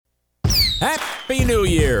Happy New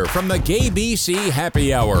Year from the GAYBC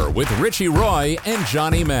Happy Hour with Richie Roy and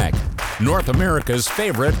Johnny Mac. North America's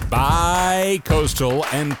favorite bi-coastal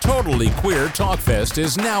and totally queer talk fest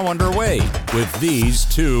is now underway with these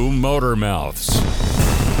two motor mouths.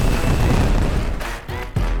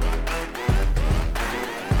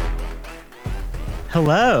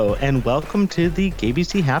 Hello, and welcome to the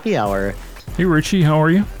GAYBC Happy Hour. Hey, Richie, how are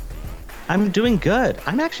you? I'm doing good.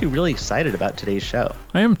 I'm actually really excited about today's show.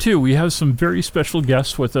 I am too. We have some very special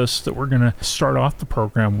guests with us that we're going to start off the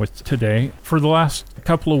program with today. For the last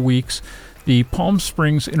couple of weeks, the Palm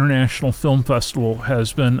Springs International Film Festival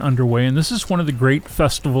has been underway, and this is one of the great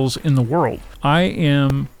festivals in the world. I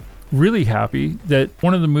am really happy that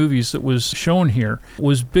one of the movies that was shown here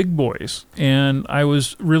was Big Boys, and I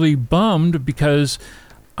was really bummed because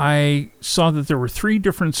I saw that there were 3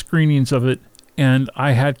 different screenings of it, and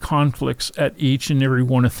I had conflicts at each and every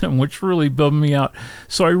one of them, which really bummed me out.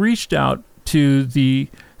 So I reached out to the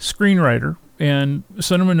screenwriter and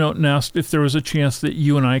sent him a note and asked if there was a chance that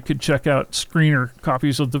you and I could check out screener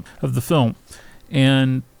copies of the film.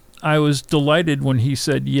 And I was delighted when he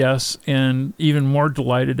said yes, and even more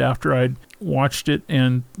delighted after I'd watched it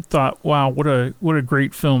and thought, wow, what a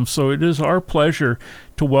great film. So it is our pleasure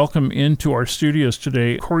to welcome into our studios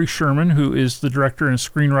today Corey Sherman, who is the director and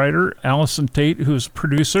screenwriter, Allison Tate, who is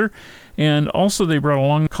producer, and also they brought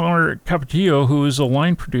along Connor Capetillo, who is a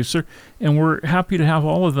line producer, and we're happy to have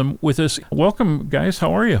all of them with us. Welcome, guys.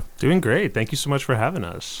 How are you? Doing great. Thank you so much for having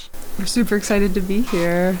us. We're super excited to be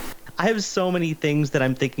here. I have so many things that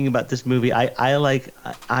I'm thinking about this movie. I'm like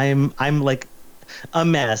a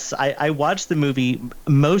mess. I watch the movie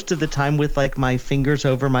most of the time with like my fingers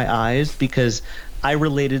over my eyes because I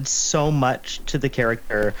related so much to the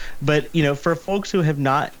character. But, you know, for folks who have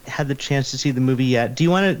not had the chance to see the movie yet, do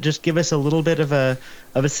you want to just give us a little bit of a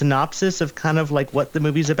synopsis of kind of like what the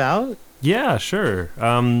movie's about? Yeah, sure.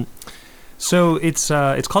 So it's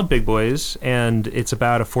called Big Boys, and it's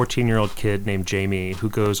about a 14-year-old kid named Jamie who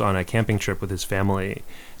goes on a camping trip with his family,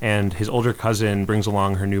 and his older cousin brings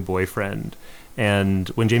along her new boyfriend. And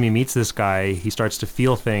when Jamie meets this guy, he starts to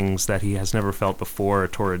feel things that he has never felt before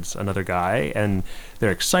towards another guy, and they're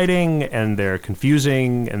exciting, and they're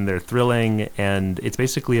confusing, and they're thrilling, and it's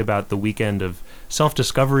basically about the weekend of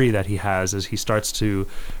self-discovery that he has as he starts to,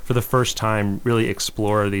 for the first time, really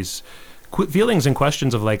explore these feelings and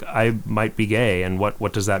questions of like, I might be gay, and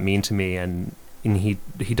what does that mean to me? And he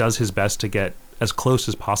does his best to get as close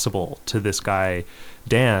as possible to this guy,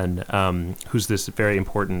 Dan, who's this very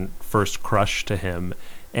important first crush to him.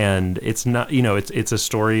 And it's not, you know, it's a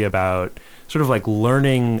story about sort of like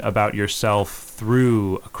learning about yourself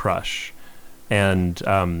through a crush, and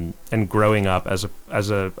growing up as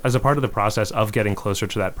a part of the process of getting closer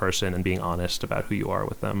to that person and being honest about who you are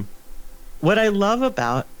with them. What I love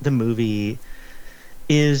about the movie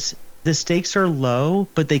is the stakes are low,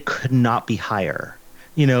 but they could not be higher.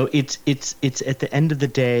 You know, it's at the end of the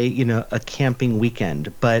day, you know, a camping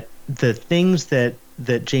weekend, but the things that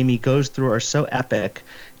Jamie goes through are so epic.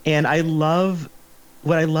 And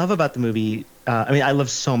what I love about the movie, I love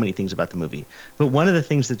so many things about the movie, but one of the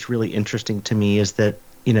things that's really interesting to me is that,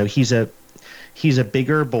 you know, he's a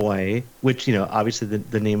bigger boy, which, you know, obviously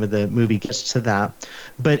the name of the movie gets to that,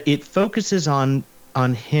 but it focuses on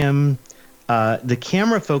him. The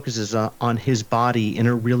camera focuses on his body in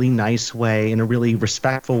a really nice way, in a really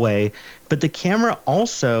respectful way, but the camera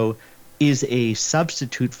also is a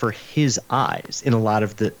substitute for his eyes in a lot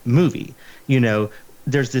of the movie. You know,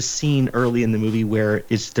 there's this scene early in the movie where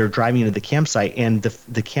they're driving into the campsite and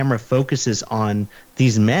the camera focuses on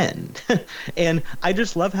these men. And I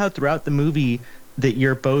just love how throughout the movie that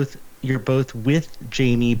you're both with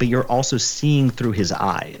Jamie, but you're also seeing through his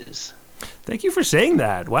eyes. Thank you for saying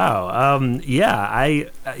that. Wow.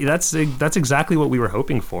 That's exactly what we were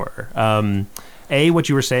hoping for. What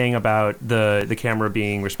you were saying about the camera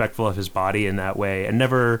being respectful of his body in that way, and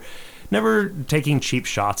never taking cheap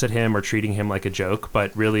shots at him or treating him like a joke,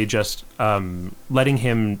 but really just letting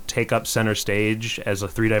him take up center stage as a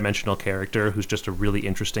 3-dimensional character who's just a really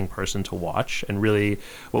interesting person to watch. And really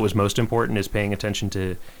what was most important is paying attention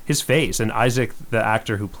to his face. And Isaac, the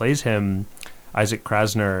actor who plays him, Isaac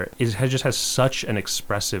Krasner, just has such an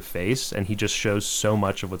expressive face, and he just shows so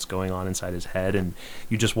much of what's going on inside his head, and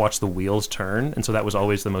you just watch the wheels turn. And so that was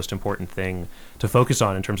always the most important thing to focus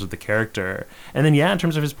on in terms of the character. And then, in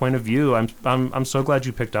terms of his point of view, I'm so glad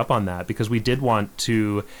you picked up on that, because we did want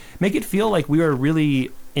to make it feel like we were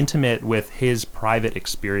really intimate with his private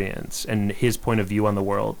experience and his point of view on the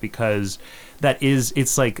world, because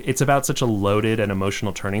it's about such a loaded and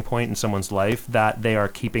emotional turning point in someone's life that they are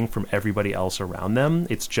keeping from everybody else around them.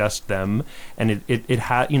 It's just them, and it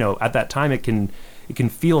at that time it can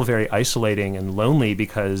feel very isolating and lonely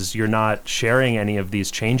because you're not sharing any of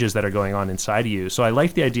these changes that are going on inside of you. So I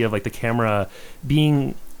like the idea of like the camera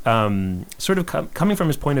being sort of coming from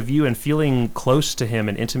his point of view and feeling close to him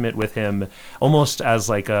and intimate with him, almost as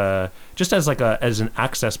as an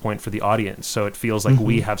access point for the audience. So it feels like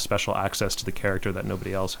we have special access to the character that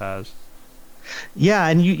nobody else has. Yeah,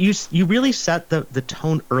 and you really set the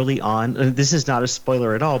tone early on. This is not a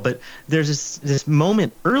spoiler at all, but there's this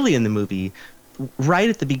moment early in the movie, right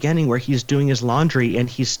at the beginning, where he's doing his laundry and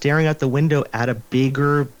he's staring out the window at a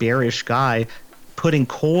bigger, bearish guy putting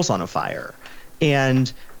coals on a fire,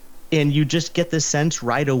 and you just get this sense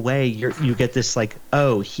right away. You get this like,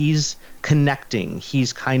 oh, he's connecting.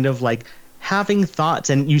 He's kind of like having thoughts,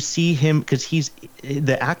 and you see him because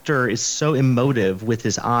the actor is so emotive with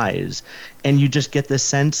his eyes, and you just get this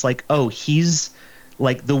sense like, oh, he's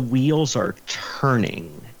like the wheels are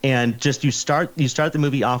turning. And just you start the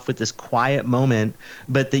movie off with this quiet moment,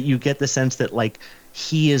 but that you get the sense that like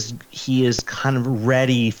he is kind of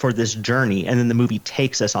ready for this journey, and then the movie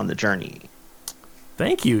takes us on the journey.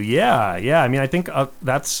 Thank you. Yeah. I mean, I think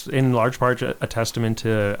that's in large part a testament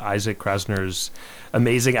to Isaac Krasner's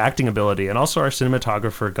amazing acting ability, and also our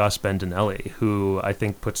cinematographer Gus Bendinelli, who I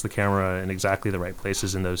think puts the camera in exactly the right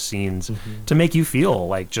places in those scenes to make you feel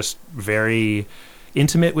like just very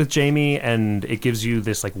intimate with Jamie, and it gives you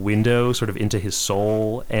this like window sort of into his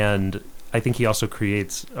soul. And I think he also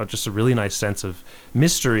creates just a really nice sense of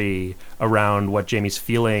mystery around what Jamie's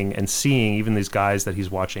feeling and seeing. Even these guys that he's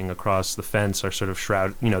watching across the fence are sort of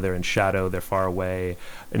shrouded, they're in shadow, they're far away.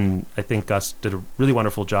 And I think Gus did a really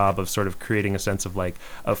wonderful job of sort of creating a sense of like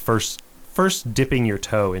a first dipping your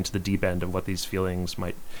toe into the deep end of what these feelings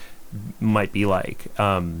might be like.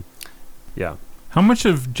 Yeah. How much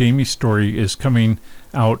of Jamie's story is coming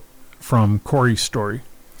out from Corey's story?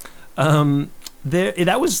 I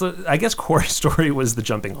guess Corey's story was the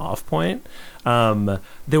jumping off point.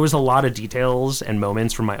 There was a lot of details and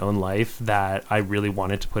moments from my own life that I really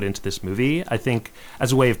wanted to put into this movie, I think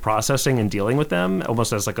as a way of processing and dealing with them,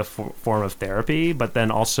 almost as like a form of therapy, but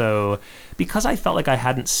then also because I felt like I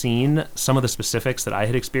hadn't seen some of the specifics that I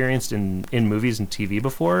had experienced in movies and TV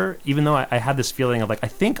before, even though I had this feeling of like, I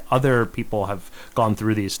think other people have gone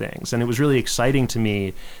through these things. And it was really exciting to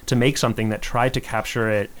me to make something that tried to capture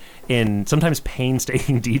it in sometimes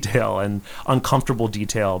painstaking detail and uncomfortable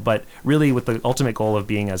detail, but really with the ultimate goal of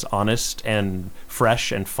being as honest and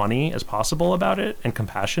fresh and funny as possible about it, and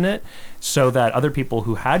compassionate, so that other people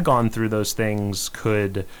who had gone through those things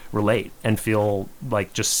could relate and feel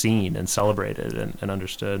like just seen and celebrated and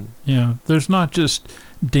understood. Yeah, there's not just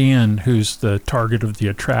Dan who's the target of the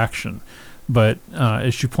attraction, but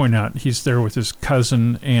as you point out, he's there with his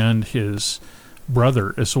cousin and his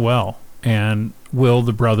brother as well. And Will,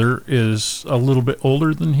 the brother, is a little bit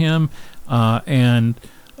older than him, and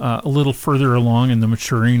a little further along in the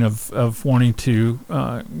maturing of wanting to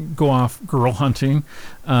go off girl hunting.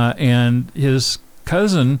 And his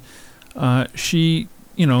cousin, she,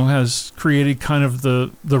 has created kind of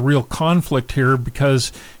the real conflict here,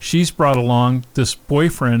 because she's brought along this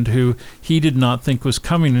boyfriend who he did not think was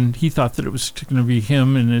coming, and he thought that it was going to be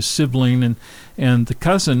him and his sibling and the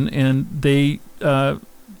cousin, and they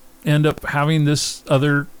end up having this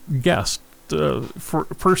other guest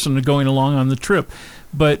person going along on the trip.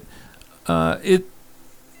 But it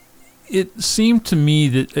seemed to me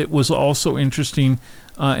that it was also interesting,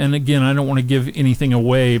 and again, I don't want to give anything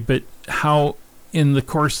away, but how in the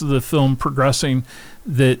course of the film progressing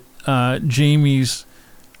that Jamie's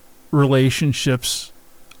relationships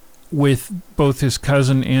with both his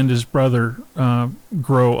cousin and his brother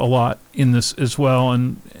grow a lot in this as well.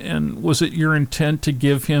 And was it your intent to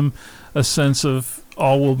give him a sense of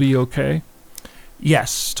all will be okay?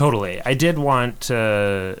 Yes, totally. I did want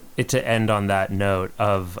it to end on that note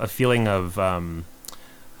of a feeling of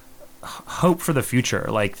hope for the future.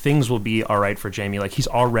 Like things will be all right for Jamie. Like he's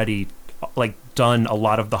already done a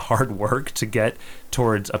lot of the hard work to get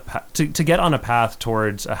towards to get on a path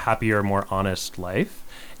towards a happier, more honest life.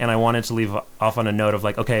 And I wanted to leave off on a note of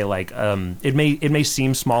it may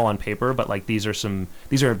seem small on paper, but these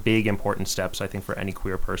are big important steps, I think, for any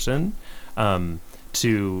queer person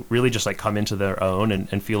to really just come into their own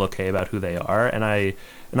and feel okay about who they are. And I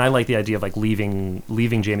like the idea of leaving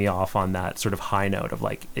Jamie off on that sort of high note of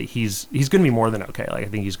he's going to be more than okay. I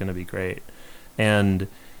think he's going to be great. And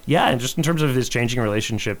yeah, and just in terms of his changing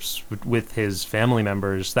relationships with his family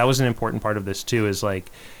members, that was an important part of this too, is like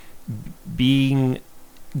being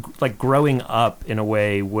like growing up in a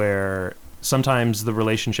way where sometimes the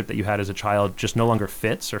relationship that you had as a child just no longer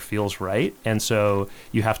fits or feels right, and so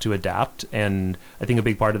you have to adapt. And I think a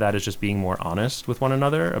big part of that is just being more honest with one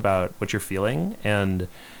another about what you're feeling. And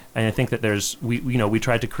I think that we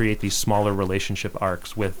tried to create these smaller relationship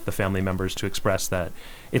arcs with the family members to express that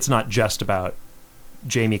it's not just about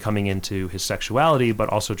Jamie coming into his sexuality, but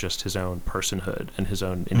also just his own personhood and his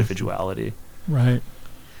own individuality. Right.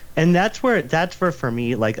 And that's where for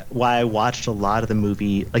me, like, why I watched a lot of the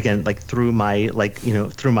movie again, like through my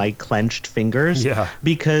clenched fingers. Yeah.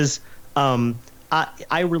 Because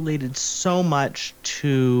I related so much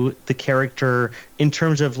to the character in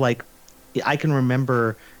terms of, like, I can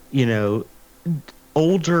remember,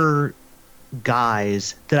 older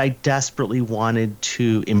guys that I desperately wanted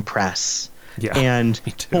to impress. Yeah, and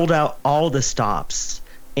me too. Pulled out all the stops,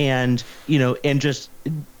 and just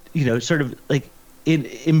sort of like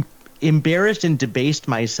embarrassed and debased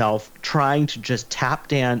myself trying to just tap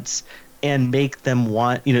dance and make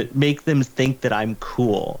them think that I'm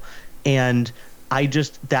cool. And I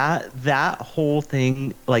just that whole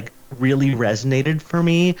thing like really resonated for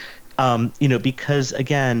me, because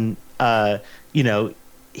again,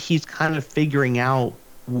 he's kind of figuring out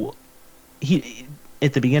he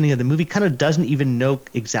at the beginning of the movie kind of doesn't even know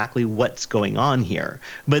exactly what's going on here,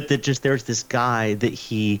 but that just there's this guy that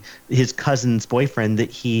his cousin's boyfriend that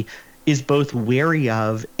he is both wary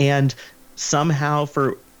of and somehow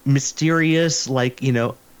for mysterious, like,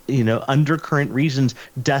 undercurrent reasons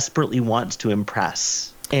desperately wants to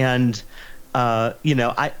impress. And,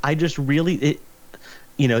 I just really,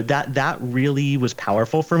 that really was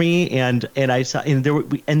powerful for me. And I saw, and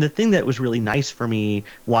the thing that was really nice for me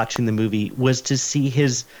watching the movie was to see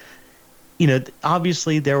his,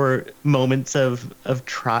 obviously there were moments of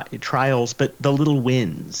trials, but the little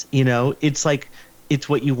wins, it's like, it's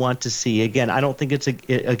what you want to see. Again, I don't think it's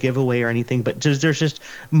a giveaway or anything, but there's just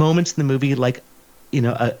moments in the movie, like,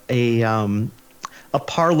 a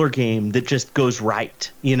parlor game that just goes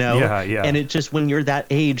right, Yeah. And it just, when you're that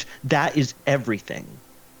age, that is everything.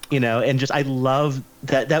 And just, I love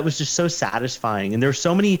that. That was just so satisfying. And there's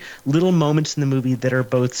so many little moments in the movie that are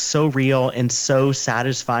both so real and so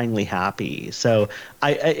satisfyingly happy. So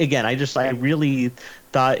I really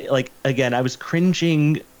thought, like, again, I was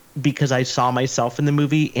cringing because I saw myself in the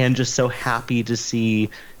movie and just so happy to see,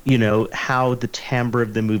 how the timbre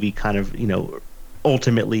of the movie kind of,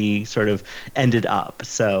 ultimately sort of ended up.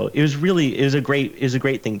 So it was a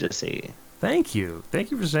great thing to see. Thank you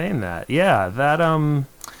for saying that. Yeah,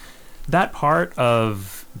 that part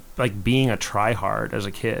of like being a tryhard as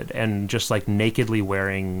a kid and just like nakedly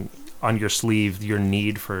wearing on your sleeve your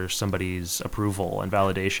need for somebody's approval and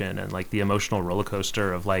validation, and like the emotional roller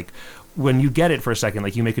coaster of like when you get it for a second,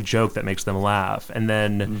 like you make a joke that makes them laugh, and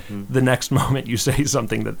then the next moment you say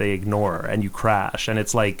something that they ignore and you crash. And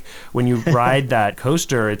it's like when you ride that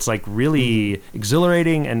coaster, it's like really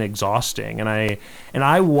exhilarating and exhausting. And I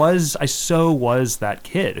so was that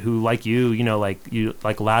kid who, like you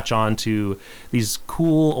latch on to these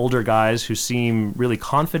cool older guys who seem really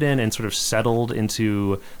confident and sort of settled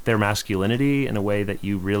into their masculinity in a way that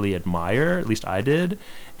you really admire. At least I did.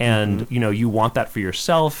 And, you want that for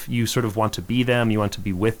yourself. You sort of want to be them. You want to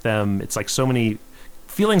be with them. It's like so many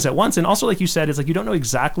feelings at once. And also, like you said, it's like you don't know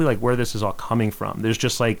exactly like where this is all coming from. There's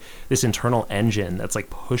just like this internal engine that's like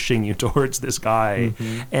pushing you towards this guy.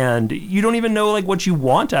 And you don't even know like what you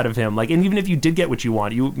want out of him. Like, and even if you did get what you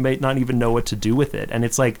want, you may not even know what to do with it. And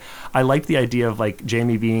it's like, I like the idea of like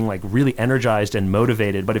Jamie being like really energized and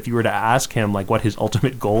motivated. But if you were to ask him like what his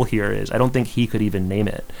ultimate goal here is, I don't think he could even name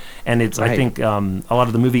it. And it's, right. I think a lot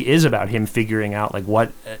of the movie is about him figuring out like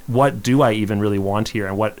what do I even really want here,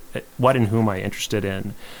 and what and whom am I interested in.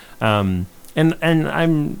 And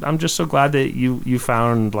I'm just so glad that you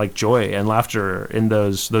found like joy and laughter in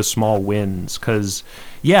those small wins, because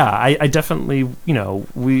I definitely,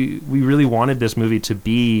 we really wanted this movie to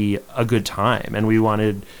be a good time, and we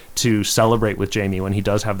wanted to celebrate with Jamie when he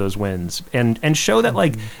does have those wins, and show that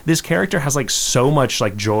like this character has like so much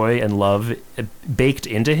like joy and love baked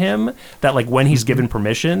into him that like when he's given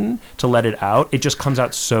permission to let it out, it just comes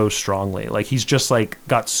out so strongly. Like he's just like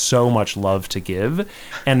got so much love to give.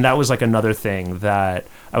 And that was like another thing that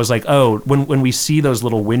I was like, oh, when we see those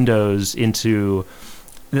little windows into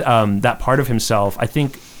that part of himself, I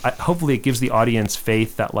think hopefully it gives the audience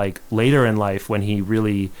faith that like later in life, when he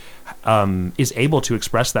really is able to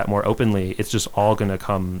express that more openly, it's just all going to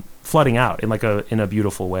come flooding out in like in a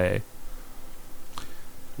beautiful way.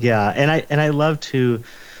 Yeah, and I love to,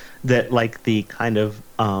 that like the kind of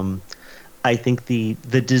I think the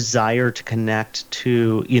desire to connect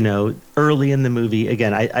to, you know, early in the movie,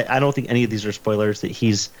 again, I don't think any of these are spoilers, that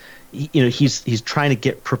he's trying to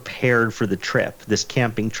get prepared for the trip, this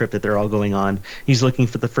camping trip that they're all going on. He's looking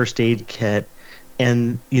for the first aid kit.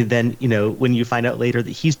 And then, you know, when you find out later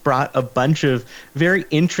that he's brought a bunch of very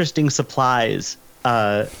interesting supplies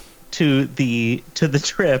to the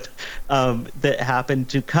trip that happen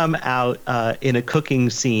to come out in a cooking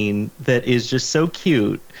scene that is just so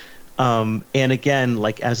cute. And again,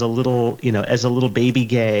 like as a little baby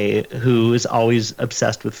gay who is always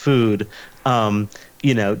obsessed with food,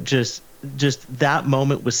 you know, just that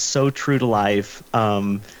moment was so true to life.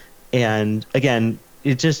 And again,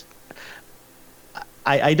 it just,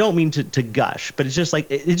 I don't mean to gush, but it's just like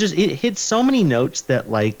it hits so many notes that,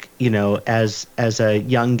 like, you know, as a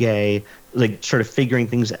young gay, like sort of figuring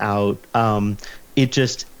things out, it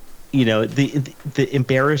just, you know, the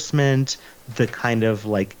embarrassment, the kind of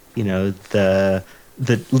like, you know, the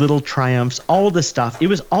little triumphs, all the stuff, it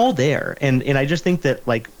was all there. And I just think that,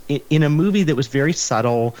 like, in a movie that was very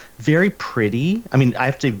subtle, very pretty, I mean, I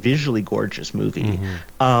have to say visually gorgeous movie,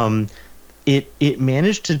 it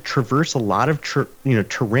managed to traverse a lot of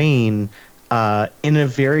terrain in a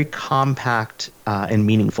very compact and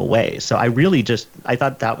meaningful way. So I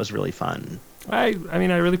thought that was really fun. I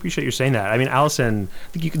mean, I really appreciate you saying that. I mean, Allison,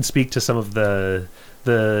 I think you can speak to some of the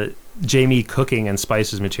Jamie cooking and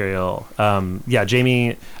spices material.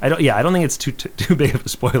 Jamie, I don't think it's too big of a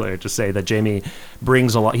spoiler to say that Jamie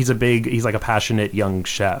brings a lot. He's like a passionate young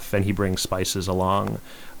chef, and he brings spices along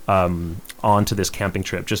onto this camping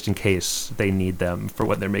trip just in case they need them for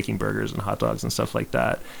when they're making burgers and hot dogs and stuff like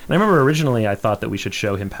that. And I remember originally I thought that we should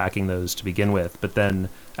show him packing those to begin with, but then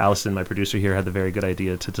Allison, my producer here, had the very good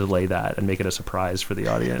idea to delay that and make it a surprise for the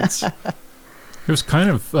audience. It was kind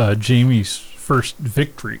of Jamie's first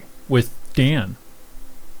victory with Dan.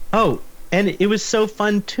 Oh, and it was so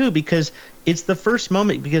fun too, because it's the first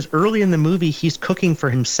moment, because early in the movie he's cooking for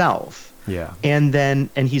himself. Yeah. And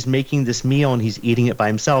he's making this meal and he's eating it by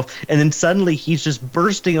himself. And then suddenly he's just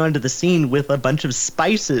bursting onto the scene with a bunch of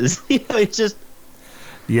spices. You know, it's just.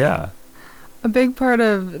 Yeah. A big part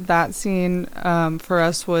of that scene for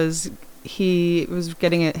us was he was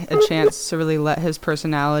getting a chance to really let his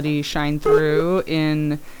personality shine through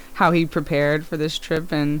in how he prepared for this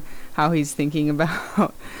trip and how he's thinking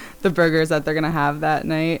about the burgers that they're going to have that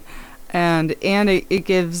night. And it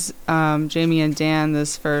gives Jamie and Dan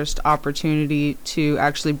this first opportunity to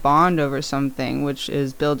actually bond over something, which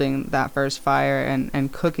is building that first fire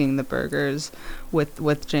and cooking the burgers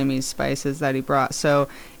with Jamie's spices that he brought. So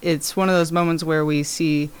it's one of those moments where we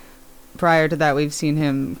see, prior to that, we've seen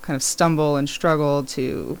him kind of stumble and struggle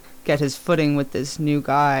to get his footing with this new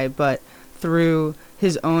guy, but through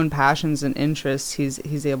his own passions and interests,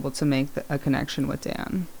 he's able to make a connection with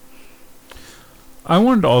Dan. I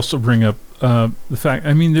wanted to also bring up the fact,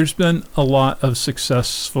 I mean, there's been a lot of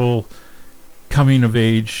successful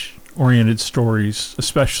coming-of-age oriented stories,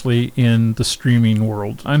 especially in the streaming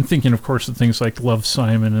world. I'm thinking, of course, of things like Love,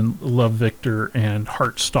 Simon and Love, Victor and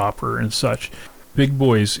Heartstopper and such. Big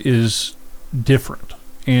Boys is different,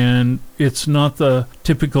 and it's not the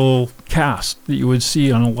typical cast that you would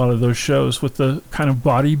see on a lot of those shows with the kind of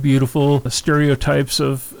body beautiful stereotypes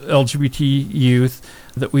of LGBT youth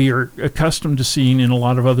that we are accustomed to seeing in a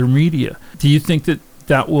lot of other media. Do you think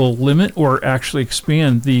that will limit or actually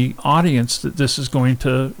expand the audience that this is going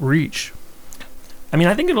to reach? I mean,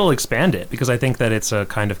 I think it'll expand it, because I think that it's a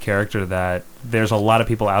kind of character that there's a lot of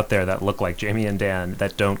people out there that look like Jamie and Dan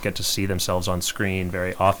that don't get to see themselves on screen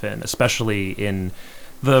very often, especially in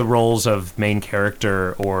the roles of main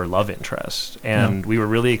character or love interest. And we were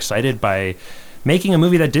really excited by making a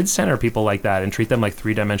movie that did center people like that and treat them like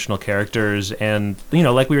three-dimensional characters. And, you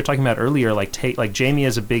know, like we were talking about earlier, like Jamie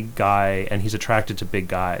is a big guy and he's attracted to big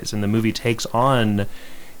guys, and the movie takes on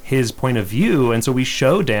his point of view, and so we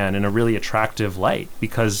show Dan in a really attractive light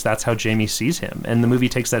because that's how Jamie sees him, and the movie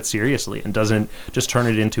takes that seriously and doesn't just turn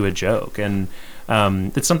it into a joke. And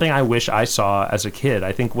it's something I wish I saw as a kid.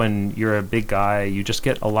 I think when you're a big guy, you just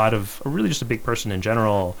get a lot of, or really just a big person in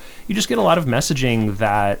general, you just get a lot of messaging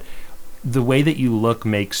that the way that you look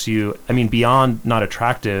makes you, I mean, beyond not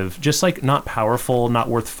attractive, just like not powerful, not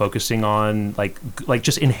worth focusing on, like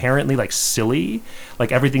just inherently like silly.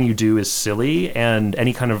 Like everything you do is silly, and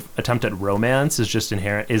any kind of attempt at romance is just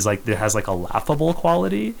inherent, is like, it has like a laughable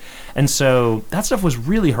quality. And so that stuff was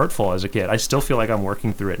really hurtful as a kid. I still feel like I'm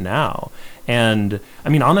working through it now. And I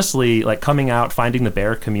mean, honestly, like coming out, finding the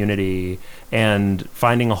bear community and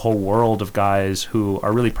finding a whole world of guys who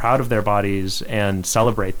are really proud of their bodies and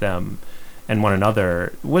celebrate them, and one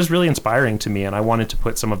another was really inspiring to me, and I wanted to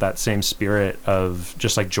put some of that same spirit of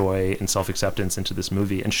just like joy and self-acceptance into this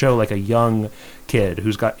movie and show like a young kid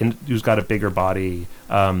who's got a bigger body,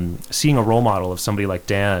 seeing a role model of somebody like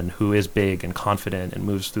Dan, who is big and confident and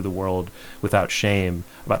moves through the world without shame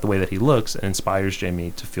about the way that he looks, and inspires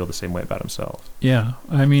Jamie to feel the same way about himself. Yeah,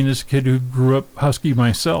 I mean, as a kid who grew up husky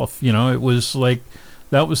myself, you know, it was like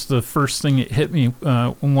that was the first thing that hit me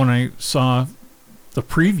when I saw the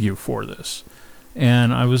preview for this,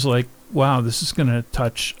 and I was like, wow, this is going to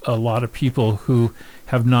touch a lot of people who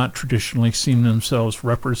have not traditionally seen themselves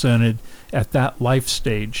represented at that life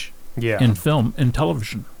stage in film and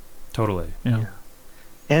television. Totally. Yeah.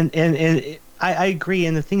 And I agree,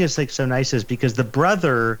 and the thing is like so nice is because the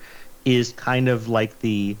brother is kind of like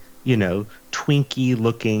the, you know, Twinkie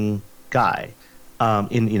looking guy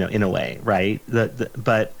in a way, right?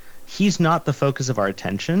 But he's not the focus of our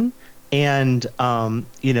attention. And,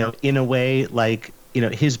 you know, in a way, like, you know,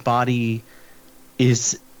 his body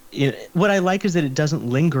is what I like is that it doesn't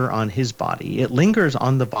linger on his body. It lingers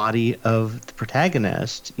on the body of the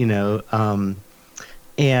protagonist, you know,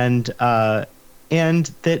 and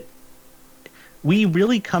that we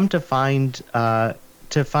really come to find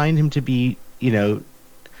him to be, you know,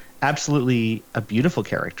 absolutely a beautiful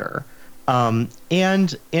character.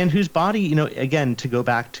 And whose body, you know, again, to go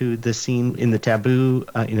back to the scene in the taboo,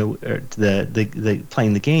 you know, the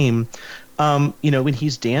playing the game, you know, when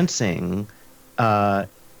he's dancing,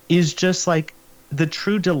 is just like the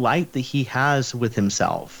true delight that he has with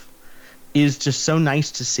himself is just so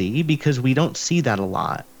nice to see, because we don't see that a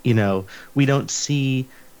lot. You know, we don't see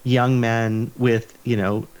young men with, you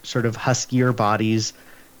know, sort of huskier bodies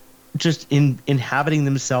just inhabiting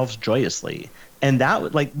themselves joyously. And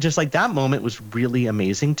that, like, just like that moment was really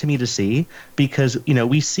amazing to me to see, because, you know,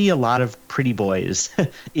 we see a lot of pretty boys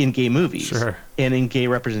in gay movies. Sure. And in gay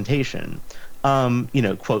representation, you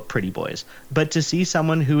know, quote, pretty boys. But to see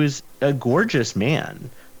someone who is a gorgeous man,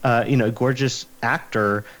 you know, a gorgeous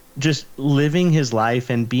actor, just living his life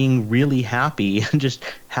and being really happy and just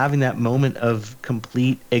having that moment of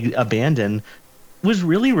complete abandon was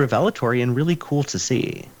really revelatory and really cool to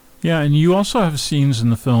see. Yeah, and you also have scenes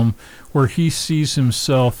in the film where he sees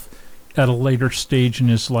himself at a later stage in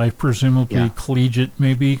his life, presumably collegiate,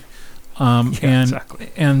 maybe.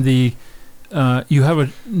 Exactly. And the you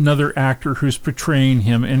have another actor who's portraying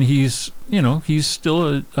him, and he's, you know, he's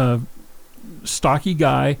still a stocky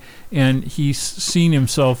guy, and he's seen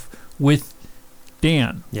himself with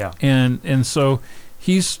Dan. Yeah. And so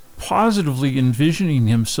he's positively envisioning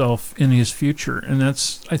himself in his future, and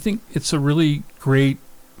that's, I think it's a really great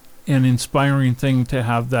and inspiring thing to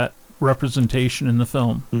have that representation in the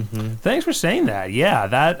film. Mm-hmm. Thanks for saying that. Yeah,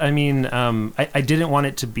 that, I mean, I didn't want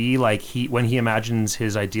it to be like when he imagines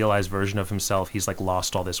his idealized version of himself, he's like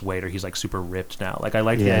lost all this weight, or he's like super ripped now. Like, I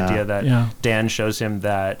like the idea that Dan shows him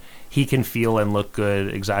that he can feel and look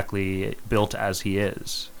good exactly built as he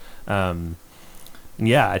is.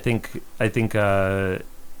 Yeah, I think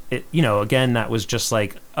it, you know, again, that was just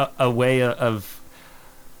like a way of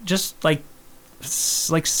just like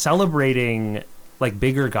celebrating like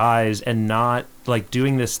bigger guys, and not like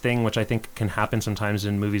doing this thing which I think can happen sometimes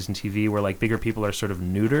in movies and TV, where like bigger people are sort of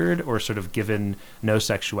neutered or sort of given no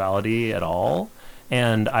sexuality at all.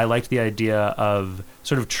 And I liked the idea of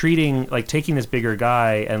sort of treating, like taking this bigger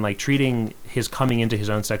guy and like treating his coming into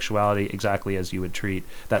his own sexuality exactly as you would treat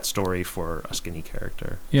that story for a skinny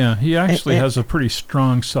character. Yeah, he actually has a pretty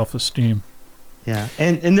strong self-esteem. Yeah,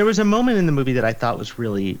 and there was a moment in the movie that I thought was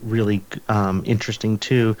really, really interesting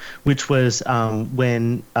too, which was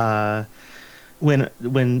when you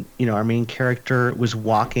know, our main character was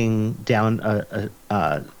walking down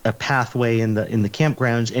a pathway in the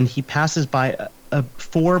campgrounds, and he passes by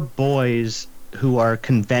four boys who are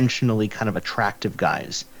conventionally kind of attractive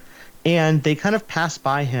guys, and they kind of pass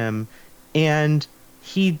by him, and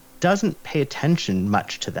he doesn't pay attention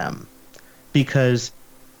much to them because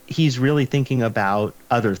he's really thinking about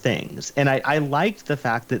other things. And I liked the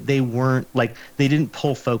fact that they weren't like, they didn't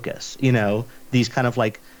pull focus, you know, these kind of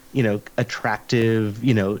like, you know, attractive,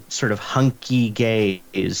 you know, sort of hunky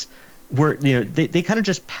gays were, you know, they kind of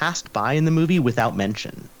just passed by in the movie without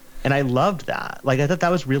mention. And I loved that. Like, I thought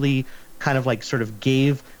that was really kind of like sort of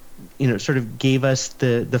gave us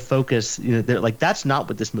the focus, you know, like that's not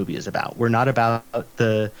what this movie is about. We're not about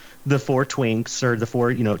the four twinks or the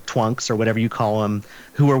four, you know, twunks or whatever you call them,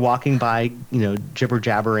 who are walking by, you know, jibber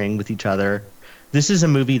jabbering with each other. This is a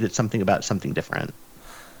movie that's about something different.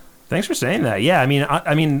 Thanks for saying that. Yeah, I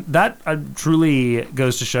mean that truly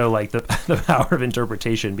goes to show like the power of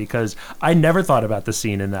interpretation, because I never thought about the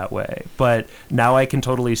scene in that way, but now I can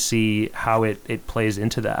totally see how it plays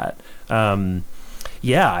into that.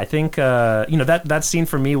 Yeah, I think that scene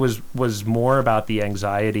for me was more about the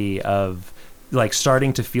anxiety of like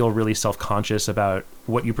starting to feel really self-conscious about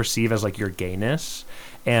what you perceive as like your gayness,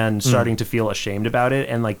 and starting to feel ashamed about it,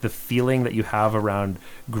 and like the feeling that you have around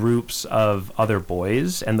groups of other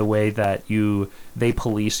boys and the way that they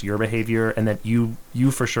police your behavior, and that you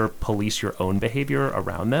for sure police your own behavior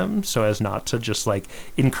around them so as not to just like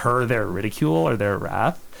incur their ridicule or their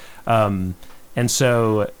wrath. And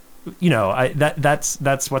so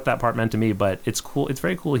that's what that part meant to me. But it's cool. It's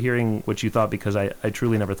very cool hearing what you thought, because I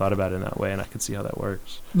truly never thought about it in that way, and I could see how that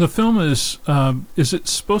works. The film is it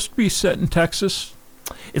supposed to be set in Texas?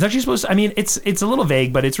 It's actually supposed to, I mean, it's a little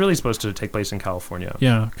vague, but it's really supposed to take place in California.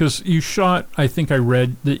 Yeah, because you shot, I think I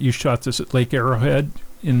read that you shot this at Lake Arrowhead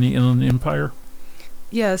in the Inland Empire.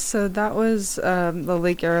 Yeah, so that was the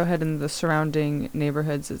Lake Arrowhead and the surrounding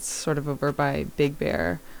neighborhoods. It's sort of over by Big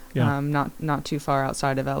Bear, not too far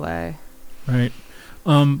outside of LA. Right.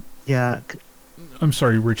 Yeah. I'm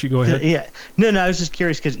sorry, Richie, go ahead. Yeah. No, I was just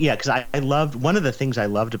curious because I loved, one of the things I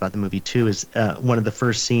loved about the movie too is one of the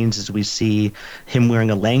first scenes is we see him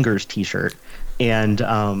wearing a Langers t-shirt, and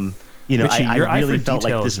Richie, I really felt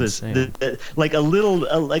like this was like a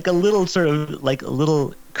little sort of like a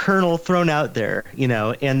little kernel thrown out there,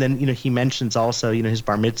 and then he mentions also his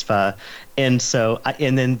bar mitzvah, and so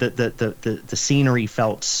and then the scenery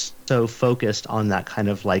felt so focused on that kind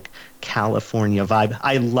of like California vibe.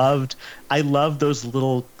 I loved those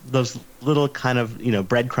little kind of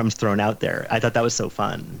breadcrumbs thrown out there. I thought that was so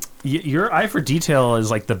fun. Your eye for detail is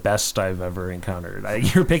like the best I've ever encountered.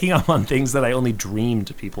 You're picking up on things that I only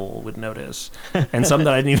dreamed people would notice, and some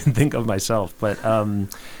that I didn't even think of myself. But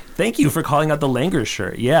thank you for calling out the Langers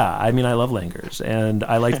shirt. Yeah, I mean, I love Langers, and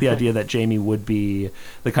I like the idea that Jamie would be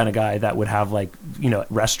the kind of guy that would have like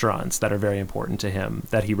restaurants that are very important to him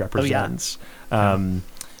that he represents. Oh, yeah.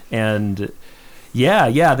 And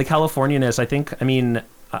yeah, the Californianess. I think.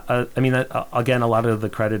 Again, a lot of the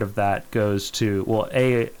credit of that goes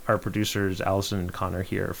to our producers Allison and Connor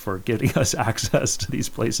here for giving us access to these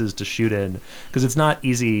places to shoot in, because it's not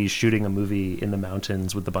easy shooting a movie in the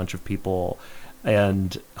mountains with a bunch of people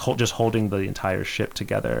and just holding the entire ship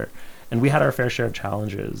together. And we had our fair share of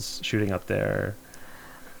challenges shooting up there.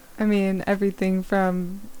 I mean, everything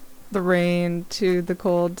from the rain to the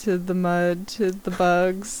cold to the mud to the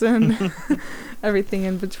bugs and everything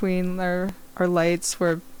in between. Our lights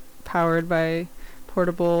were powered by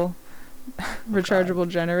portable rechargeable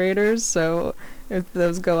generators, so if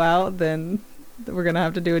those go out, then we're gonna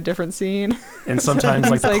have to do a different scene. And sometimes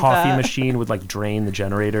like the coffee machine would like drain the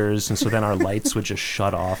generators, and so then our lights would just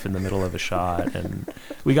shut off in the middle of a shot, and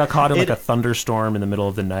we got caught in like a thunderstorm in the middle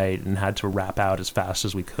of the night and had to wrap out as fast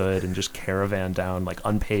as we could and just caravan down like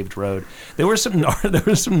unpaved road. There were some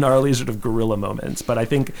gnarly sort of guerrilla moments, but I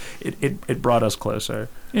think it brought us closer.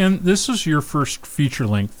 And this is your first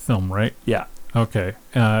feature-length film, right? Yeah. Okay.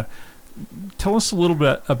 Tell us a little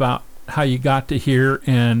bit about how you got to here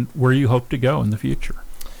and where you hope to go in the future.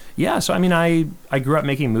 Yeah, so I mean, I grew up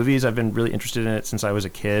making movies. I've been really interested in it since I was a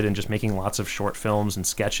kid, and just making lots of short films and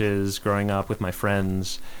sketches growing up with my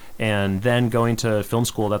friends. And then going to film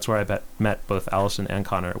school, that's where I met both Allison and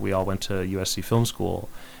Connor. We all went to USC Film School.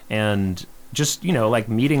 And just, like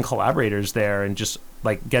meeting collaborators there and just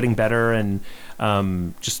like getting better and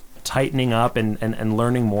just tightening up and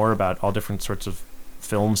learning more about all different sorts of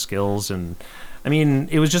film skills. And I mean,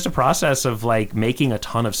 it was just a process of like making a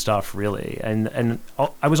ton of stuff, really. And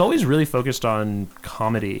I was always really focused on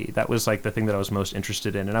comedy. That was like the thing that I was most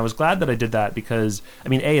interested in. And I was glad that I did that because, I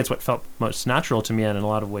mean, it's what felt most natural to me and in a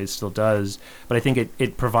lot of ways still does. But I think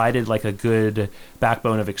it provided like a good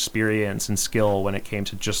backbone of experience and skill when it came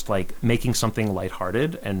to just like making something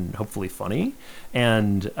lighthearted and hopefully funny.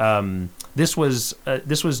 And this was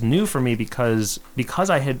new for me because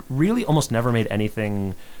I had really almost never made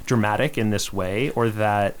anything dramatic in this way, or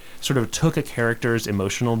that sort of took a character's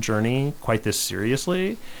emotional journey quite this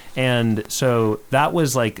seriously. And so that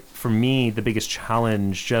was like, for me, the biggest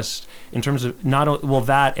challenge, just in terms of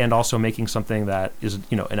that, and also making something that is,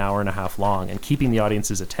 an hour and a half long and keeping the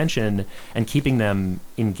audience's attention and keeping them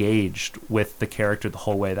engaged with the character the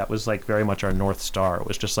whole way. That was like very much our North Star. It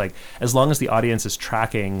was just like, as long as the audience is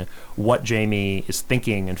tracking what Jamie is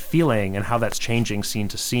thinking and feeling and how that's changing scene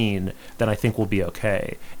to scene, then I think we'll be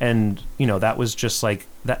okay. And, that was just like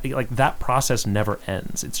that process never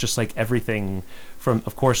ends. It's just like everything from,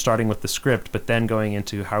 of course, starting with the script, but then going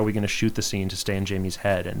into how are we going to shoot the scene to stay in Jamie's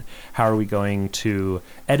head, and how are we going to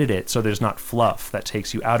edit it so there's not fluff that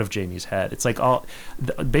takes you out of Jamie's head. It's like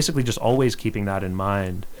basically just always keeping that in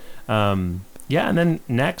mind. And then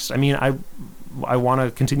next, I mean, I want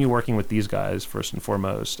to continue working with these guys first and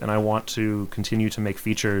foremost, and I want to continue to make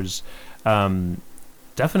features,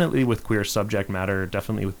 definitely with queer subject matter,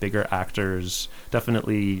 definitely with bigger actors,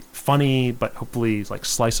 definitely funny, but hopefully like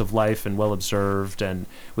slice of life and well observed, and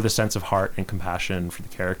with a sense of heart and compassion for the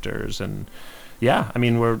characters. And I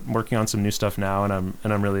mean, we're working on some new stuff now, and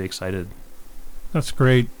I'm really excited. That's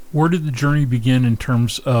great. Where did the journey begin in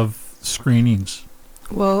terms of screenings?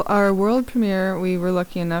 Well, our world premiere, we were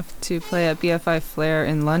lucky enough to play at BFI Flair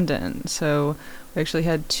in London. So we actually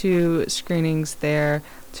had 2 screenings there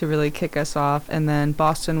to really kick us off. And then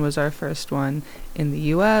Boston was our first one in the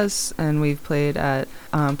U.S. And we've played at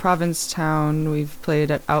Provincetown. We've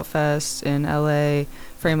played at Outfest in L.A.,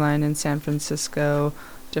 Frameline in San Francisco,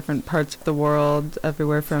 different parts of the world,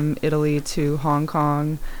 everywhere from Italy to Hong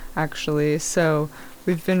Kong, actually. So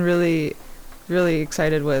we've been really, really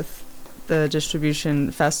excited with the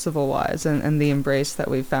distribution festival-wise and the embrace that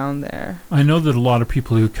we found there. I know that a lot of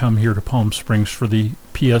people who come here to Palm Springs for the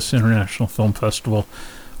PS International Film Festival,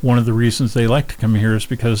 one of the reasons they like to come here is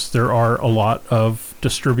because there are a lot of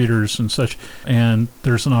distributors and such, and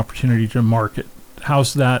there's an opportunity to market.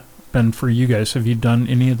 How's that been for you guys? Have you done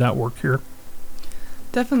any of that work here?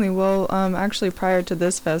 Definitely. Well, actually, prior to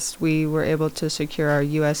this fest, we were able to secure our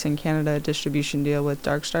U.S. and Canada distribution deal with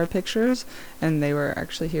Dark Star Pictures, and they were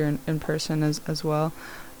actually here in person as well.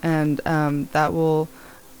 And that will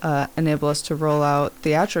enable us to roll out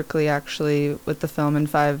theatrically, actually, with the film in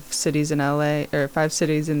 5 cities in LA, or 5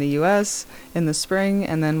 cities in the U.S. in the spring,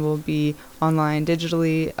 and then we'll be online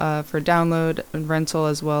digitally for download and rental,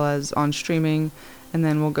 as well as on streaming, and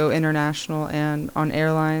then we'll go international and on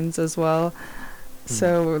airlines as well.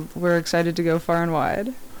 So we're excited to go far and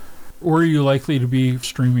wide. Where are you likely to be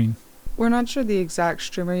streaming? We're not sure the exact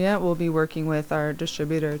streamer yet. We'll be working with our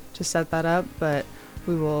distributor to set that up, but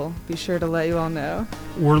we will be sure to let you all know.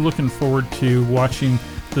 We're looking forward to watching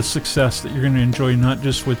the success that you're going to enjoy, not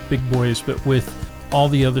just with Big Boys, but with all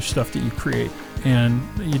the other stuff that you create. And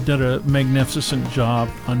you did a magnificent job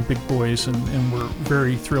on Big Boys, and we're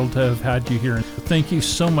very thrilled to have had you here. Thank you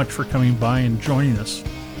so much for coming by and joining us.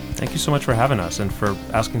 Thank you so much for having us and for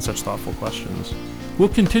asking such thoughtful questions. We'll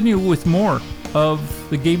continue with more of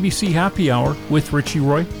the GAYBC Happy Hour with Richie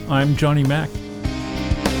Roy. I'm Johnny Mac.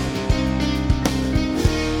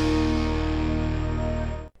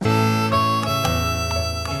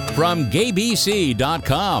 From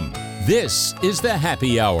GAYBC.com, this is the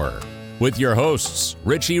Happy Hour with your hosts,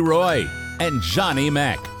 Richie Roy and Johnny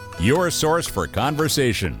Mac, your source for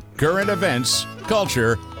conversation, current events,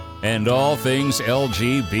 culture, and all things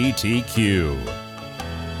LGBTQ.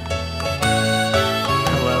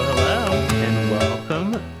 Hello, and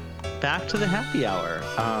welcome back to the Happy Hour.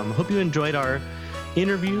 Hope you enjoyed our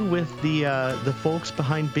interview with the folks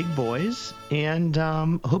behind Big Boys, and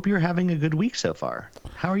hope you're having a good week so far.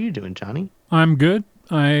 How are you doing, Johnny? I'm good.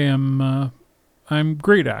 I'm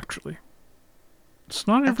great, actually. It's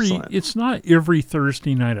not every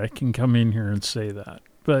Thursday night I can come in here and say that,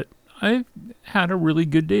 but I've had a really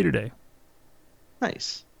good day today.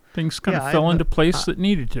 Nice. Things kind of fell into place that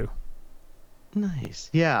needed to. Nice.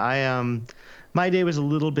 Yeah, my day was a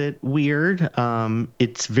little bit weird.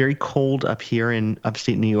 It's very cold up here in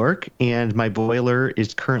upstate New York, and my boiler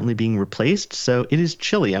is currently being replaced, so it is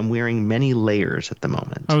chilly. I'm wearing many layers at the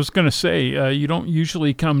moment. I was going to say, you don't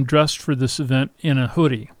usually come dressed for this event in a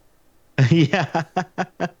hoodie. Yeah,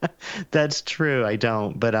 that's true. I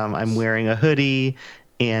don't, but I'm wearing a hoodie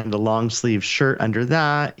and a long sleeve shirt under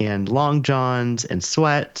that, and long johns and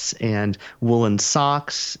sweats and woolen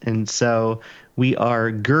socks. And so we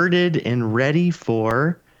are girded and ready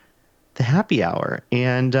for the happy hour.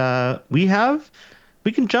 And we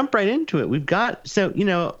can jump right into it.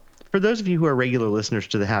 For those of you who are regular listeners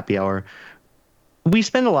to the happy hour, we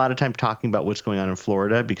spend a lot of time talking about what's going on in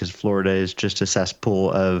Florida, because Florida is just a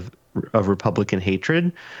cesspool of Republican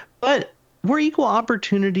hatred. But we're equal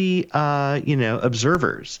opportunity,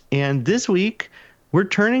 observers. And this week, we're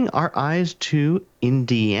turning our eyes to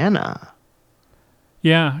Indiana.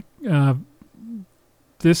 Yeah,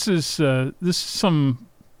 this is some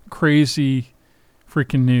crazy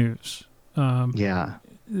freaking news. Yeah,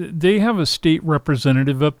 they have a state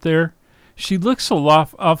representative up there. She looks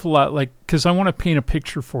awful lot like, because I want to paint a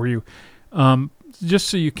picture for you, just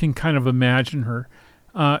so you can kind of imagine her.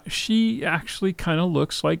 She actually kind of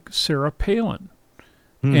looks like Sarah Palin.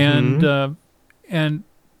 Mm-hmm. And and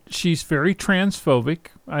she's very transphobic.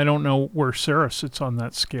 I don't know where Sarah sits on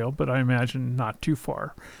that scale, but I imagine not too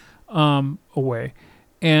far away.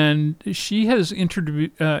 And she has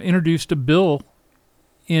introduced a bill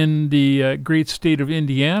in the great state of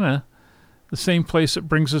Indiana, the same place that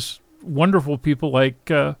brings us wonderful people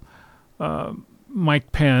like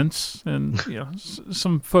Mike Pence and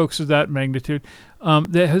some folks of that magnitude.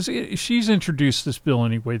 She's introduced this bill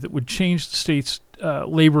anyway that would change the state's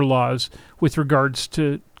labor laws with regards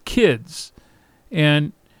to kids,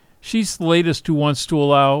 and she's the latest who wants to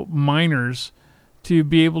allow minors to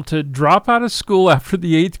be able to drop out of school after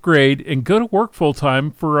the 8th grade and go to work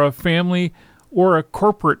full-time for a family or a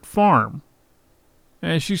corporate farm.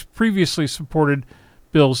 And she's previously supported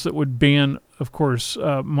bills that would ban, of course,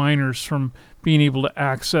 minors from being able to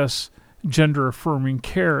access gender-affirming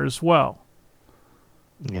care as well.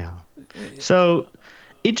 Yeah. So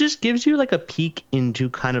it just gives you like a peek into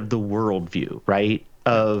kind of the worldview, right?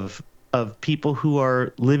 Of people who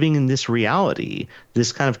are living in this reality,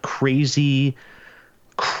 this kind of crazy,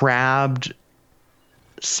 crabbed,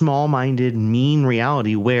 small-minded, mean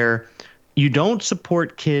reality where you don't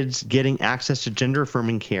support kids getting access to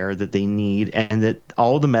gender-affirming care that they need, and that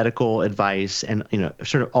all the medical advice and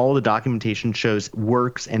sort of all the documentation shows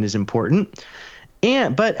works and is important,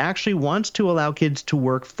 but actually wants to allow kids to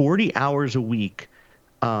work 40 hours a week,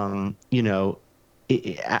 as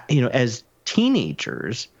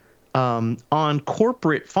teenagers on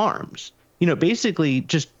corporate farms. Basically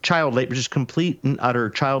just child labor, just complete and utter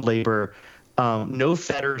child labor, no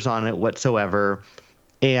fetters on it whatsoever.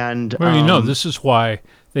 And this is why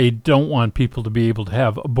they don't want people to be able to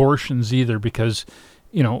have abortions either, because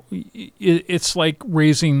it's like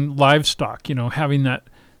raising livestock, having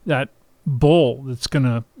that bull that's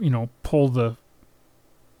gonna pull the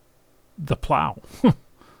plow.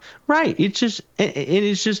 Right. It's just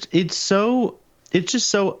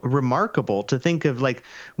so remarkable to think of, like,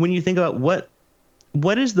 when you think about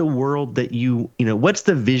what is the world that what's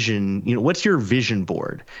the vision, what's your vision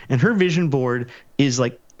board? And her vision board is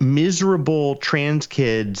like miserable trans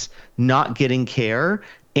kids not getting care,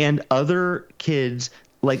 and other kids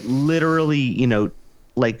like literally,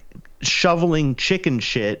 like shoveling chicken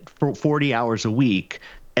shit for 40 hours a week,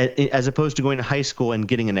 as opposed to going to high school and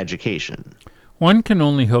getting an education. One can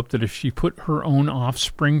only hope that if she put her own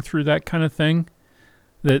offspring through that kind of thing,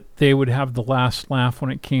 that they would have the last laugh when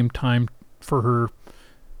it came time for her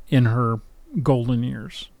in her golden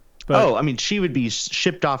years. But, she would be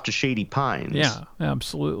shipped off to Shady Pines. Yeah,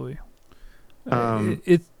 absolutely.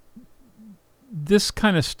 This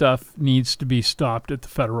kind of stuff needs to be stopped at the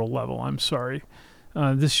federal level. I'm sorry.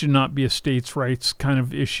 This should not be a states' rights kind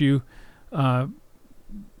of issue,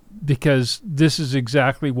 because this is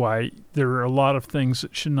exactly why there are a lot of things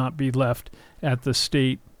that should not be left at the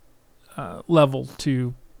state level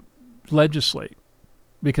to legislate,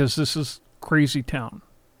 because this is crazy town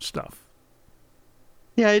stuff.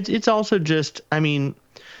 Yeah, it's also just,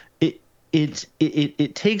 it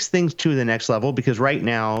takes things to the next level, because right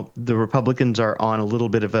now the Republicans are on a little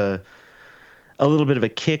bit of a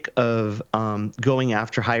kick of going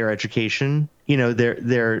after higher education.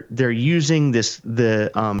 They're using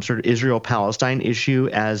the sort of Israel-Palestine issue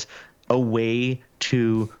as a way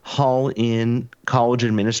to haul in college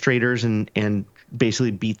administrators and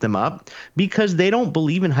basically beat them up, because they don't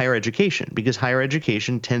believe in higher education, because higher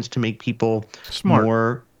education tends to make people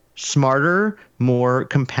smarter, more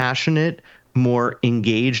compassionate, more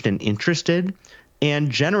engaged and interested,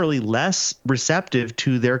 and generally less receptive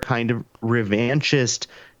to their kind of revanchist,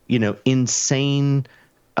 insane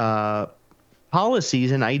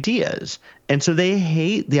policies and ideas. And so they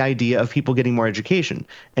hate the idea of people getting more education.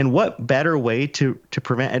 And what better way to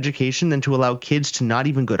prevent education than to allow kids to not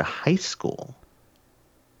even go to high school?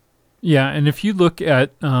 Yeah, and if you look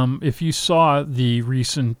at, if you saw the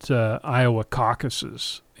recent Iowa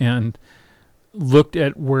caucuses and looked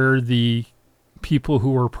at where the people who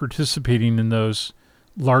were participating in those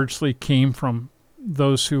largely came from,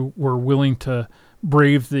 those who were willing to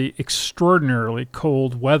brave the extraordinarily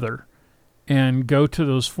cold weather and go to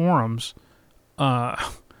those forums,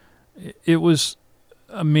 it was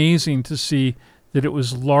amazing to see that it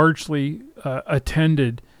was largely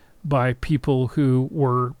attended by people who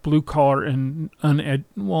were blue collar and I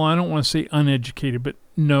don't want to say uneducated, but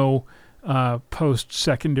no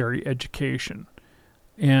post-secondary education.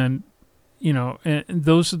 And, and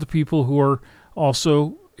those are the people who are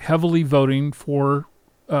also heavily voting for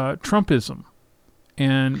Trumpism.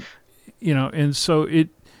 And, and so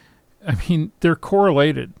they're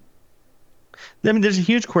correlated. There's a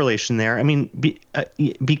huge correlation there.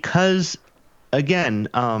 Because, again,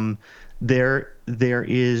 there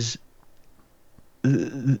is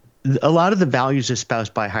a lot of the values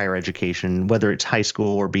espoused by higher education, whether it's high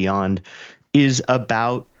school or beyond, is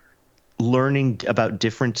about learning about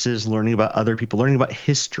differences, learning about other people, learning about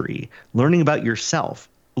history, learning about yourself,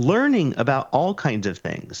 learning about all kinds of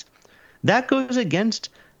things. That goes against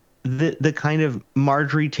the kind of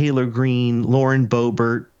Marjorie Taylor Greene, Lauren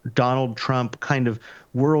Boebert, Donald Trump kind of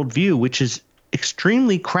worldview, which is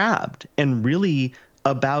extremely crabbed and really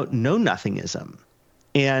about know-nothingism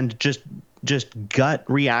and just gut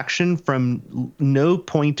reaction from no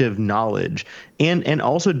point of knowledge, and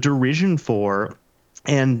also derision for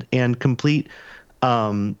and complete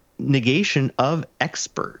negation of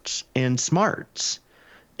experts and smarts.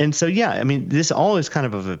 And so, yeah, I mean, this all is kind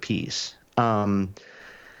of a piece. And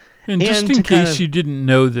just in case you didn't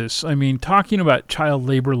know this, I mean, talking about child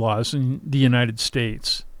labor laws in the United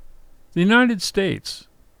States, I mean,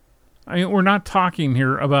 we're not talking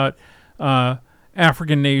here about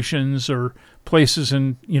African nations or places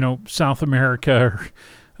in, South America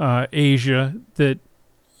or Asia that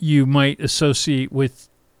you might associate with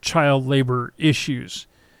child labor issues.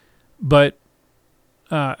 But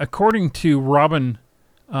according to Robin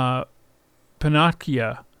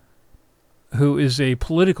Panacchia, who is a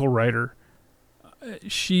political writer,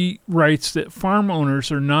 she writes that farm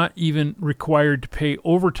owners are not even required to pay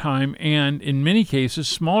overtime, and in many cases,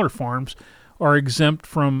 smaller farms are exempt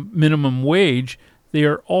from minimum wage. They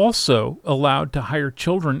are also allowed to hire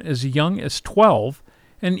children as young as 12,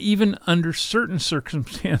 and even under certain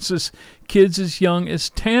circumstances, kids as young as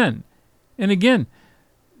 10. And again,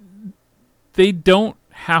 they don't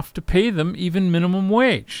have to pay them even minimum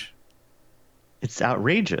wage. It's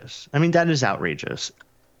outrageous. I mean, that is outrageous.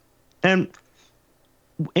 And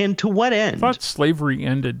to what end? I thought slavery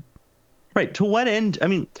ended. Right. To what end? I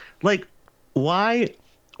mean, like, why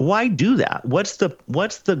do that? What's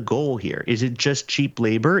the goal here? Is it just cheap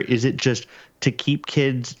labor? Is it just to keep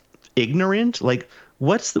kids ignorant? Like,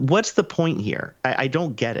 what's the point here? I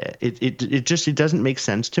don't get it. It doesn't make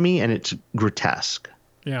sense to me, and it's grotesque.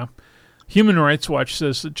 Yeah. Human Rights Watch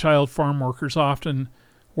says that child farm workers often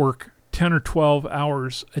work 10 or 12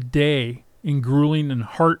 hours a day in grueling and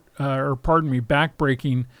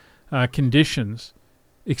back-breaking conditions,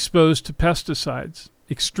 exposed to pesticides,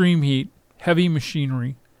 extreme heat, heavy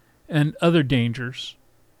machinery, and other dangers.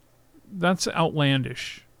 That's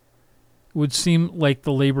outlandish. It would seem like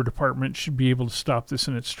the Labor Department should be able to stop this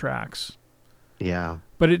in its tracks. Yeah.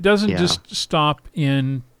 But it doesn't just stop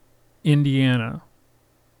in Indiana.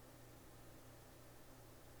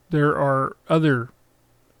 There are other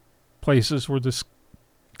places where this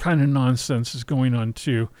kind of nonsense is going on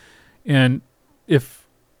too. And if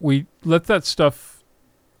we let that stuff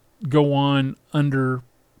go on under,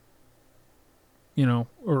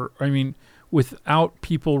 without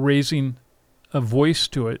people raising a voice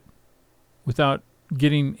to it, without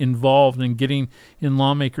getting involved and getting in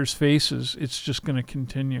lawmakers' faces, it's just going to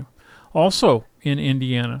continue. Also in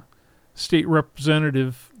Indiana, State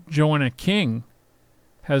Representative Joanna King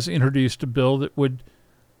has introduced a bill that would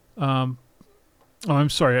I'm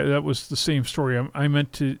sorry, that was the same story. I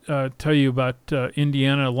meant to tell you about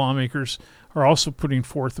Indiana lawmakers are also putting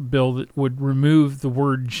forth a bill that would remove the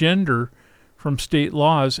word gender from state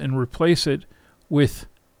laws and replace it with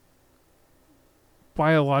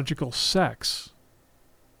biological sex.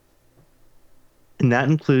 And that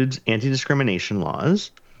includes anti-discrimination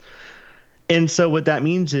laws. And so what that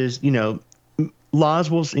means is,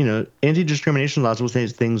 laws will, anti-discrimination laws will say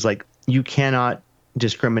things like you cannot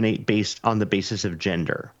discriminate based on the basis of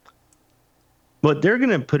gender. What they're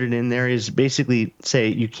going to put it in there is basically say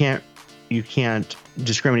you can't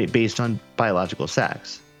discriminate based on biological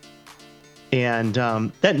sex. And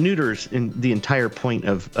that neuters in the entire point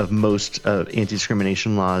of most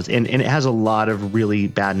anti-discrimination laws, and it has a lot of really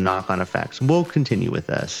bad knock-on effects. We'll continue with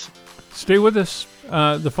this. Stay with us.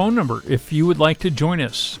 The phone number, if you would like to join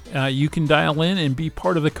us, you can dial in and be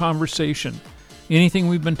part of the conversation. Anything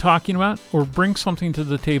we've been talking about, or bring something to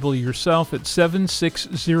the table yourself at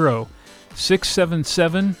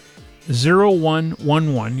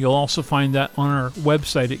 760-677-0111. You'll also find that on our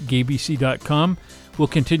website at gaybc.com. We'll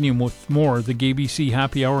continue with more of the GAYBC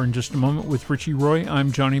Happy Hour in just a moment with Richie Roy.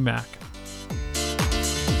 I'm Johnny Mac.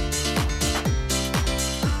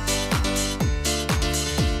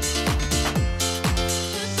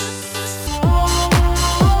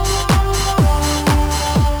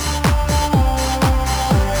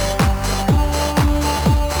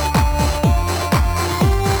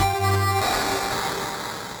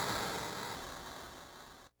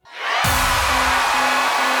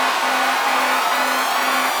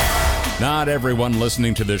 Not everyone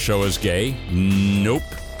listening to this show is gay. Nope.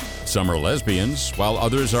 Some are lesbians, while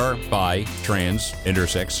others are bi, trans,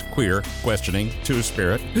 intersex, queer, questioning,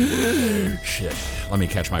 two-spirit. Shit, let me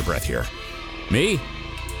catch my breath here. Me?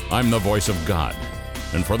 I'm the voice of God.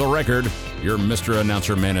 And for the record, your Mr.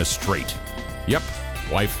 Announcer man is straight. Yep,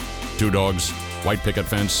 wife, 2 dogs, white picket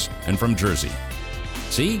fence, and from Jersey.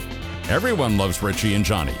 See? Everyone loves Richie and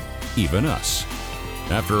Johnny, even us.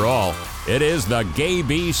 After all, it is the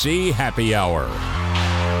GAYBC Happy Hour.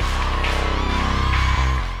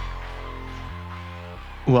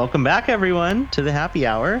 Welcome back, everyone, to the Happy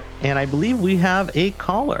Hour, and I believe we have a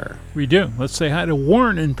caller. We do. Let's say hi to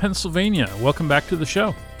Warren in Pennsylvania. Welcome back to the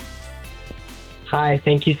show. Hi,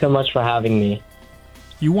 thank you so much for having me.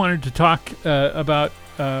 You wanted to talk about,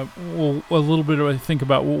 a little bit, I think,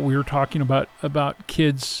 about what we were talking about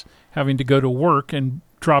kids having to go to work and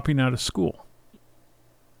dropping out of school.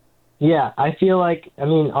 Yeah, I feel like,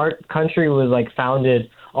 our country was, founded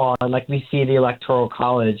on, we see the Electoral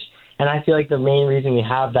College. And I feel like the main reason we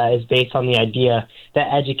have that is based on the idea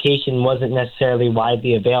that education wasn't necessarily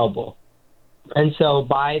widely available. And so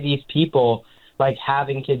by these people,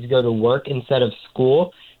 having kids go to work instead of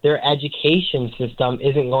school, their education system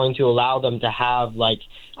isn't going to allow them to have,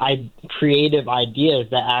 creative ideas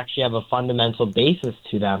that actually have a fundamental basis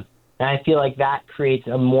to them. And I feel like that creates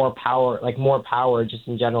more power just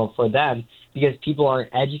in general for them, because people aren't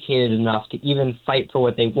educated enough to even fight for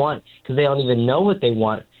what they want, because they don't even know what they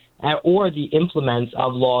want, or the implements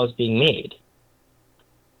of laws being made.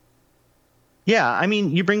 Yeah,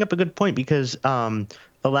 you bring up a good point, because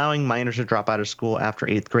allowing minors to drop out of school after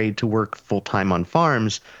 8th grade to work full-time on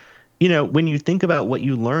farms, when you think about what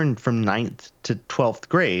you learned from 9th to 12th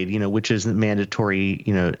grade, which is mandatory,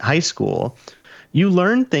 high school, you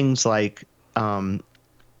learn things like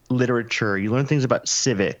literature, you learn things about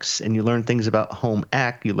civics, and you learn things about home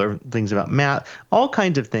ec, you learn things about math, all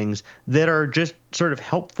kinds of things that are just sort of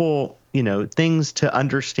helpful, things to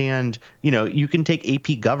understand. You can take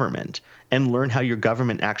AP government and learn how your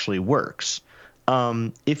government actually works.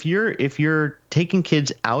 If you're taking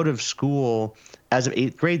kids out of school as of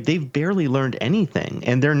 8th grade, they've barely learned anything,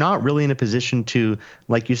 and they're not really in a position to,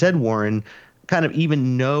 like you said, Warren, kind of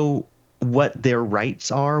even know what their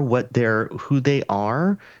rights are, who they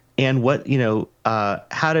are, and what,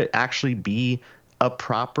 how to actually be a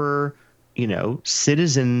proper,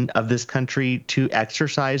 citizen of this country to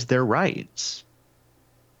exercise their rights.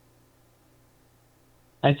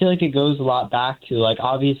 I feel like it goes a lot back to,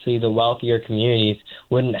 obviously the wealthier communities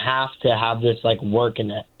wouldn't have to have this, work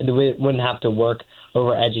in it. They wouldn't have to work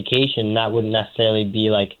over education. That wouldn't necessarily be,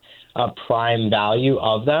 a prime value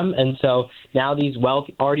of them. And so now these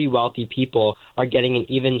already wealthy people are getting an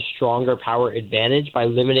even stronger power advantage by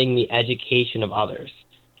limiting the education of others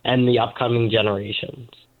and the upcoming generations.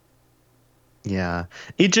 Yeah,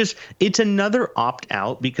 it's another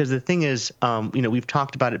opt-out, because the thing is, we've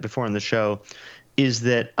talked about it before on the show, is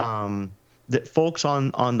that that folks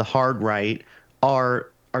on the hard right are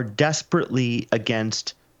desperately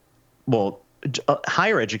against,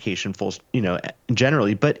 higher education,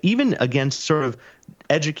 generally, but even against sort of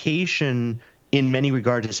education in many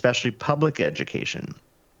regards, especially public education.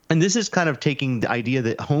 And this is kind of taking the idea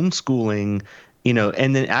that homeschooling,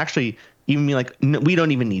 and then actually even be no, we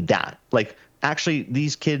don't even need that. Actually,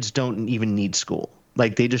 these kids don't even need school.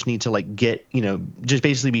 They just need to get, just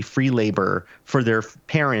basically be free labor for their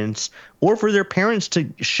parents, or for their parents to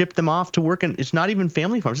ship them off to work. And it's not even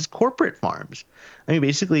family farms, it's corporate farms.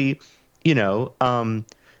 Basically,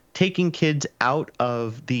 taking kids out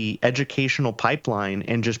of the educational pipeline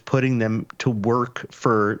and just putting them to work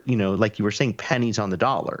for, like you were saying, pennies on the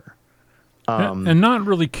dollar. And not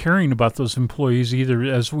really caring about those employees either,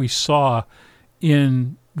 as we saw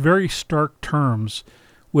in very stark terms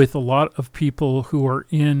with a lot of people who are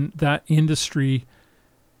in that industry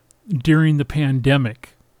during the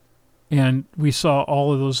pandemic. And we saw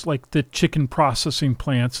all of those, the chicken processing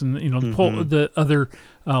plants and, the other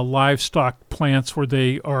livestock plants where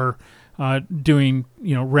they are doing,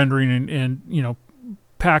 rendering and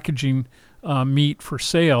packaging meat for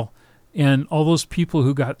sale. And all those people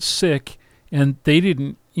who got sick, and they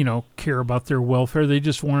didn't, care about their welfare. They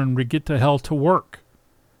just wanted them to get to hell to work.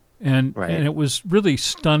 And it was really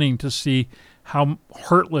stunning to see how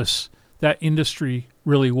heartless that industry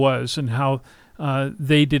really was, and how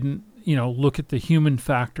they didn't, look at the human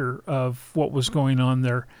factor of what was going on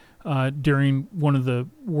there during one of the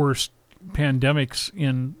worst pandemics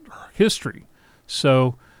in history.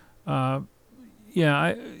 So, I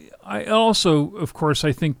also, of course,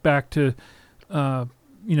 I think back to,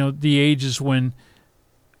 the ages when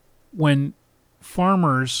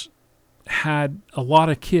farmers had a lot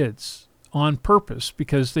of kids on purpose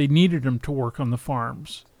because they needed them to work on the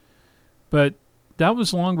farms. but that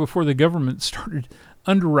was long before the government started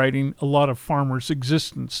underwriting a lot of farmers'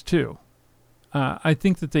 existence too. I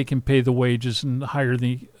think that they can pay the wages and hire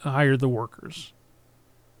the workers.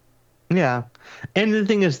 Yeah. And the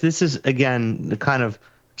thing is, this is, again, the kind of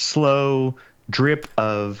slow drip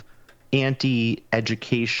of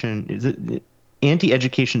anti-education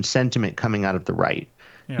sentiment coming out of the right.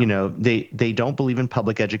 Yeah. You know, they don't believe in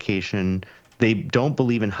public education. They don't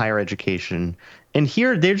believe in higher education. And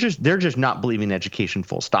here they're just not believing in education,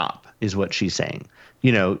 full stop, is what she's saying.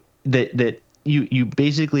 You know, that you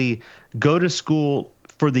basically go to school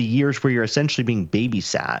for the years where you're essentially being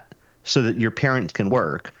babysat so that your parents can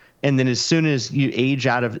work. And then as soon as you age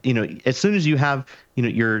out of, you know, as soon as you have, you know,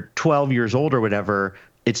 you're 12 years old or whatever,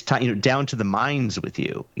 it's time, you know, down to the mines with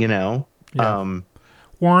you, you know? Yeah.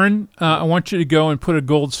 Warren, I want you to go and put a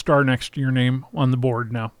gold star next to your name on the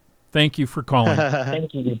board now. Thank you for calling.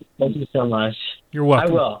 Thank you. Thank you so much. You're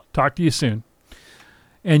welcome. I will. Talk to you soon.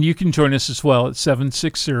 And you can join us as well at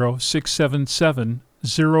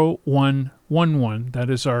 760-677-0111.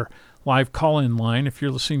 That is our live call-in line if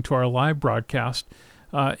you're listening to our live broadcast.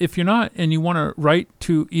 If you're not and you want to write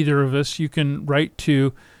to either of us, you can write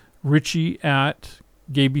to Richie at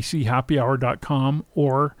GAYBCHappyHour.com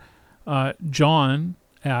or John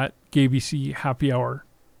at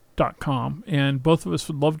GAYBCHappyHour.com. And both of us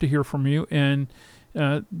would love to hear from you. And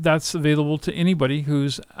that's available to anybody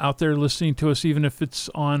who's out there listening to us, even if it's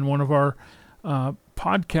on one of our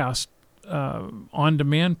podcast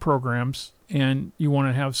on-demand programs and you want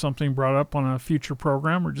to have something brought up on a future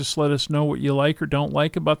program, or just let us know what you like or don't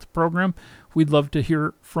like about the program. We'd love to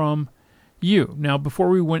hear from you. Now, before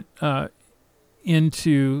we went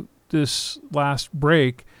into this last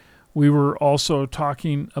break, we were also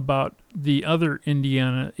talking about the other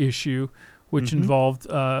Indiana issue, which involved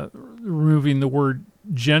removing the word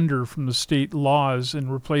gender from the state laws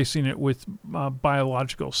and replacing it with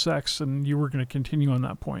biological sex. And you were going to continue on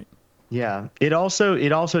that point. Yeah. It also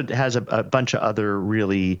has a bunch of other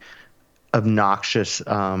really obnoxious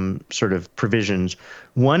sort of provisions.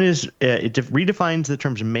 One is it redefines the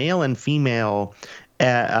terms male and female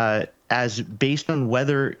as based on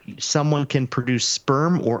whether someone can produce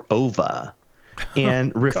sperm or ova,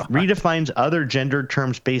 and redefines other gendered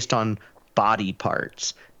terms based on body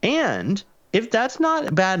parts. And if that's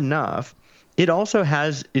not bad enough,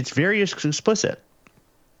 it's very explicit.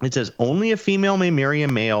 It says only a female may marry a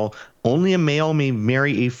male, only a male may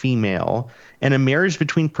marry a female, and a marriage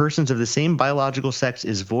between persons of the same biological sex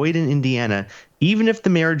is void in Indiana, even if the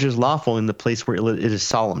marriage is lawful in the place where it is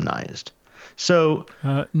solemnized. So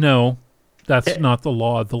no, that's not the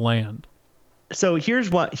law of the land. So here's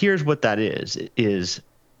what that is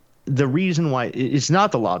the reason why it's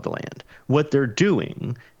not the law of the land. What they're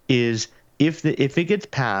doing is if it gets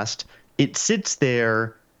passed, it sits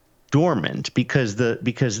there dormant because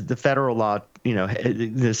the federal law, you know,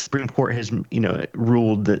 the Supreme Court has, you know,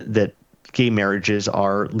 ruled that gay marriages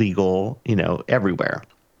are legal, you know, everywhere.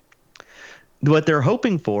 What they're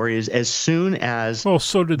hoping for is as soon as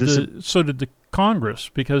so did the Congress,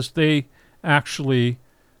 because they actually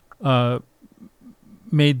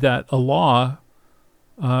made that a law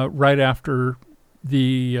right after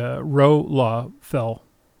the Roe law fell.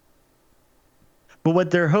 But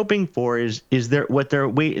what they're hoping for is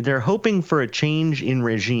they're hoping for a change in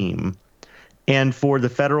regime, and for the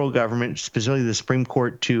federal government, specifically the Supreme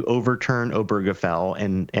Court, to overturn Obergefell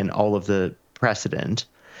and all of the precedent,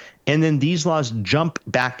 and then these laws jump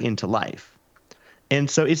back into life.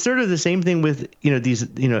 And so it's sort of the same thing with, you know, these,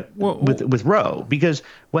 you know, with Roe, because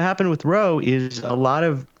what happened with Roe is a lot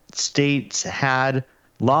of states had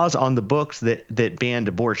laws on the books that banned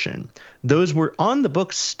abortion. Those were on the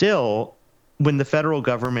books still when the federal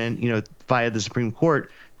government, you know, via the Supreme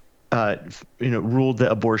Court, you know, ruled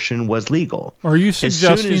that abortion was legal. Are you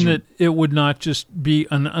suggesting that it would not just be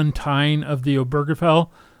an untying of the Obergefell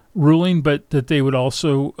ruling, but that they would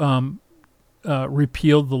also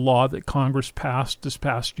repeal the law that Congress passed this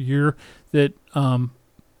past year that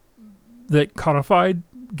codified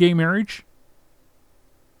gay marriage?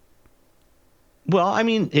 Well, I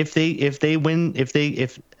mean, if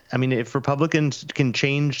Republicans can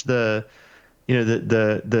change the, you know,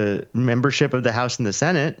 the membership of the House and the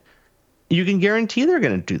Senate, you can guarantee they're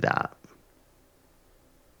going to do that.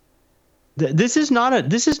 This is not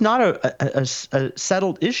a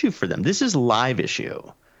settled issue for them. This is a live issue,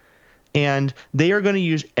 and they are going to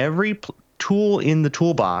use every tool in the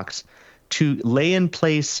toolbox to lay in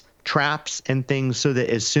place traps and things so that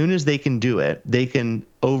as soon as they can do it, they can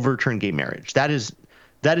overturn gay marriage. That is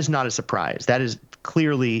not a surprise. That is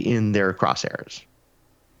clearly in their crosshairs.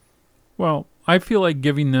 Well, I feel like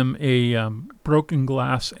giving them a broken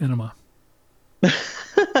glass enema.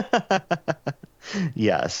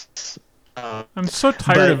 Yes. I'm so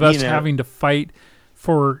tired But, of us you know- having to fight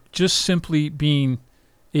for just simply being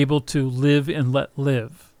able to live and let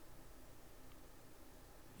live.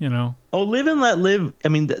 You know? Oh, live and let live. I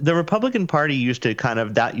mean, the Republican Party used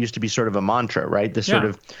to be sort of a mantra, right? The sort Yeah.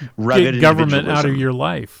 of rugged Get government out of individualism. your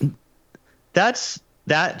life.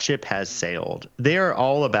 That ship has sailed. They are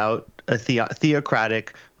all about a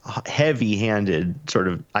theocratic, heavy-handed sort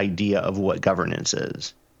of idea of what governance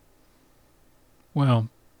is. Well,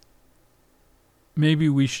 maybe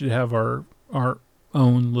we should have our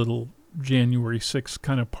own little January 6th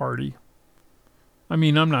kind of party. I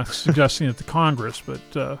mean, I'm not suggesting it to Congress,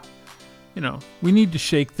 but, we need to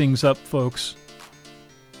shake things up, folks.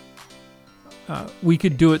 We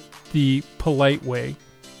could do it the polite way.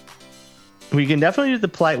 We can definitely do the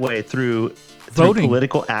polite way through Voting.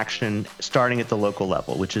 political action, starting at the local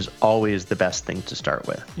level, which is always the best thing to start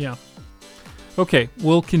with. Yeah. Okay,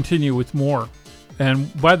 we'll continue with more.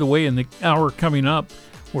 And by the way, in the hour coming up,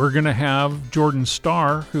 we're going to have Jordan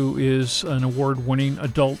Starr, who is an award-winning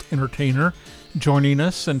adult entertainer, joining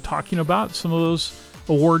us and talking about some of those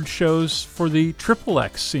award shows for the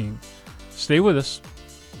XXX scene. Stay with us.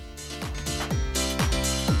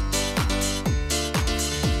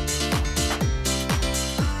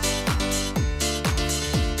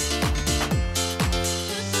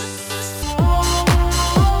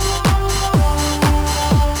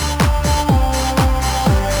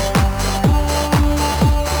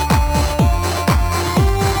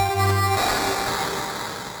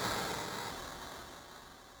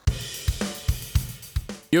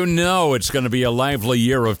 You know it's going to be a lively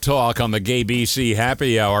year of talk on the GAYBC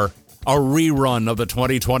Happy Hour. A rerun of the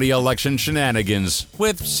 2020 election shenanigans,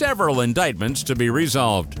 with several indictments to be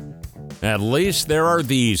resolved. At least there are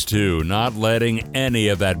these two not letting any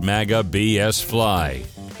of that MAGA BS fly.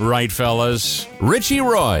 Right, fellas? Richie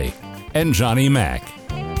Roy and Johnny Mac.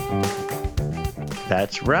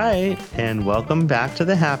 That's right. And welcome back to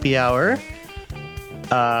the happy hour.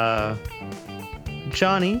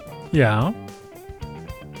 Johnny, Yeah.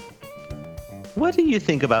 what do you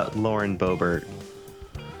think about Lauren Boebert?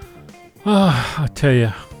 I'll tell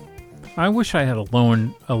you, I wish I had a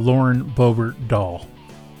Lauren Boebert doll.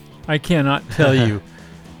 I cannot tell you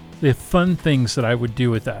the fun things that I would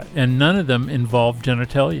do with that, and none of them involve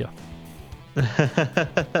genitalia.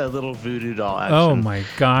 A little voodoo doll action. Oh my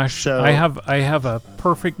gosh! So- I have a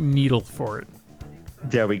perfect needle for it.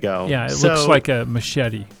 There we go. Yeah, it looks like a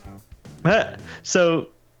machete. So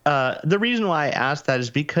the reason why I asked that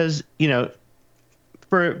is because,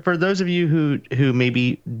 for those of you who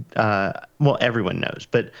maybe, everyone knows,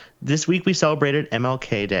 but this week we celebrated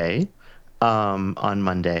MLK Day on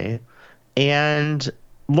Monday, and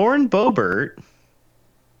Lauren Boebert,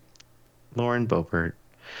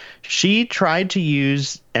 she tried to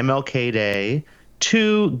use MLK Day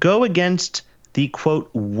to go against the, quote,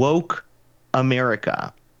 woke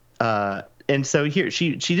America. And so here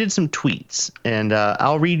she did some tweets, and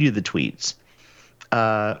I'll read you the tweets.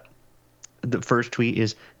 The first tweet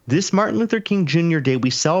is, "This Martin Luther King Jr. Day, we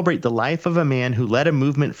celebrate the life of a man who led a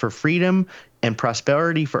movement for freedom and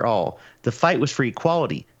prosperity for all. The fight was for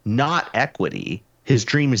equality, not equity. His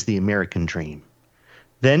dream is the American dream."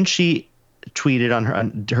 Then she tweeted on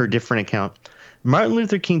her different account, "Martin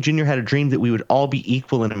Luther King Jr. had a dream that we would all be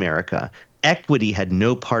equal in America. Equity had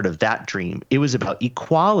no part of that dream. It was about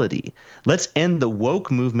equality. Let's end the woke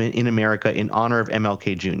movement in America in honor of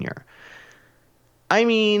MLK Jr." I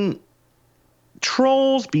mean,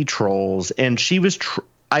 trolls be trolls, and she was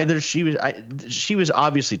she was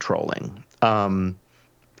obviously trolling,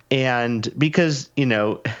 and because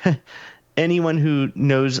anyone who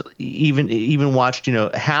knows, even watched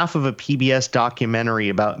half of a PBS documentary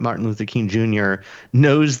about Martin Luther King Jr.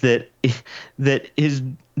 knows that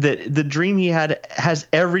the dream he had has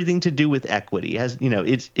everything to do with equity.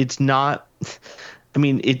 It's not. I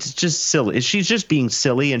mean, it's just silly. She's just being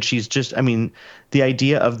silly, and she's just, the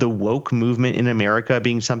idea of the woke movement in America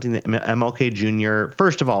being something that MLK Jr.,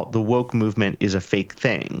 first of all, the woke movement is a fake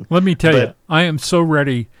thing. Let me tell you, I am so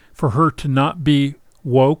ready for her to not be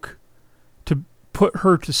woke, to put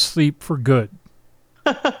her to sleep for good.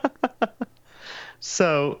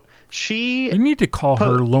 So You need to call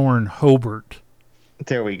her Lauren Hobart,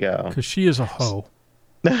 there we go. because she is a hoe.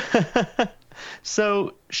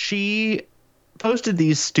 So she posted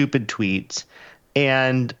these stupid tweets,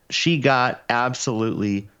 and she got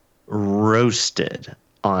absolutely roasted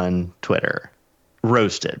on Twitter.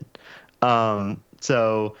 Roasted.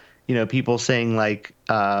 So, people saying like,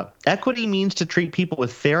 equity means to treat people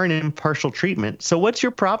with fair and impartial treatment. So what's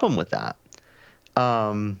your problem with that?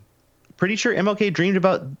 Pretty sure MLK dreamed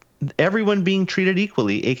about everyone being treated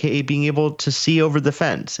equally, aka being able to see over the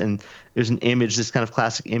fence. And there's an image, this kind of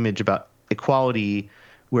classic image about equality,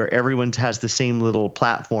 where everyone has the same little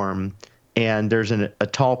platform, and there's a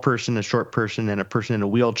tall person, a short person, and a person in a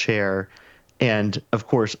wheelchair. And of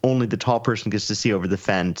course, only the tall person gets to see over the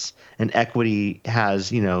fence. And equity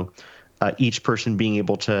has, each person being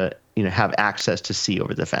able to, have access to see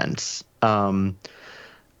over the fence. And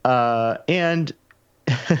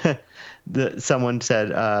someone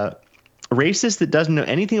said, a racist that doesn't know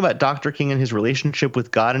anything about Dr. King and his relationship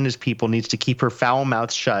with God and his people needs to keep her foul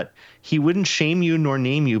mouth shut. He wouldn't shame you nor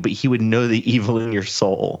name you, but he would know the evil in your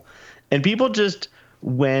soul. And people just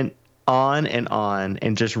went on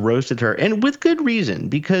and just roasted her, and with good reason,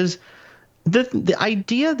 because the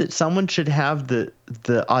idea that someone should have the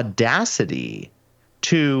audacity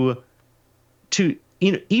to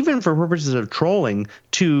even for purposes of trolling,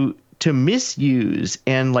 to misuse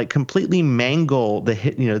and like completely mangle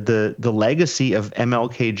the legacy of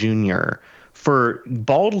MLK Jr. for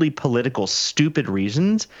baldly political stupid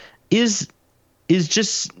reasons is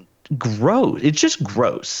just gross. It's just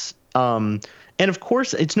gross. And of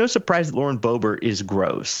course, it's no surprise that Lauren Boebert is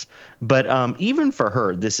gross, but even for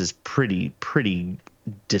her, this is pretty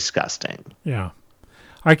disgusting. Yeah.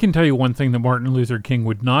 I can tell you one thing that Martin Luther King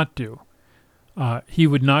would not do. He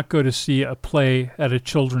would not go to see a play at a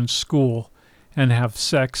children's school and have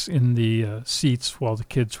sex in the seats while the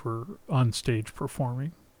kids were on stage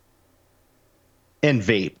performing. And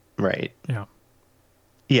vape, right? Yeah.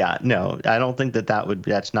 Yeah, no, I don't think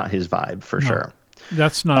that's not his vibe for sure.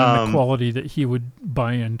 That's not an equality that he would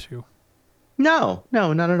buy into. No,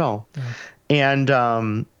 not at all. Yeah.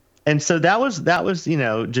 And so that was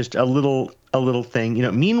just a little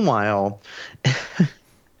thing. Meanwhile,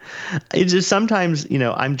 it's just sometimes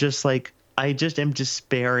I'm just like I just am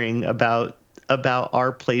despairing about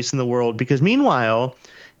our place in the world, because meanwhile,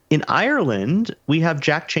 in Ireland, we have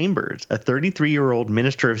Jack Chambers, a 33-year-old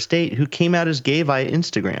minister of state who came out as gay via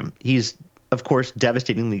Instagram. He's, of course,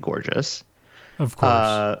 devastatingly gorgeous. Of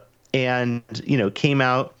course. And, came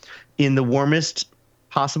out in the warmest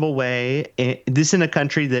possible way. This in a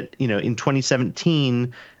country that, in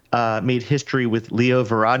 2017 made history with Leo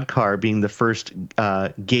Varadkar being the first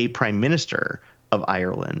gay prime minister of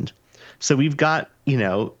Ireland. So we've got,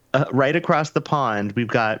 right across the pond, we've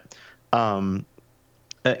got,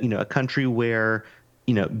 a country where,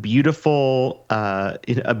 a beautiful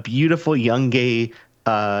young gay,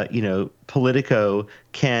 Politico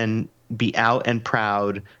can be out and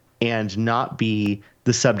proud and not be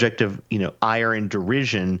the subject of, ire and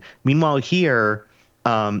derision. Meanwhile, here,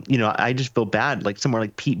 I just feel bad, like somewhere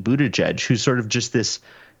like Pete Buttigieg, who's sort of just this,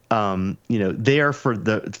 there for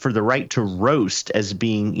the right to roast as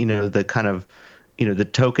being, the kind of, the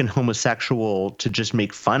token homosexual to just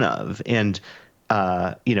make fun of, and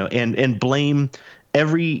blame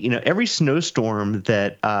every snowstorm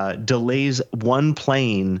that delays one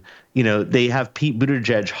plane. They have Pete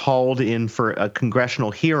Buttigieg hauled in for a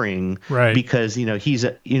congressional hearing, right? Because he's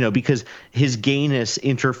because his gayness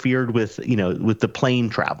interfered with the plane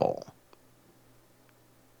travel.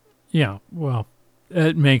 Yeah, well,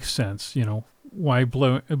 it makes sense. Why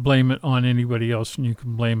blame it on anybody else when you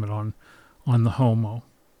can blame it on the homo?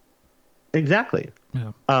 Exactly.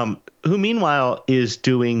 Yeah. Who meanwhile is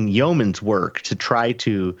doing yeoman's work to try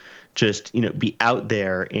to just be out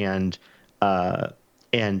there and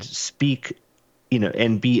speak,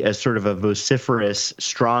 and be a sort of a vociferous,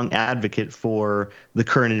 strong advocate for the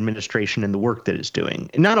current administration and the work that it's doing,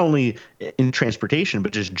 and not only in transportation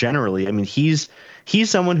but just generally. I mean, he's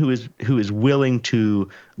someone who is willing to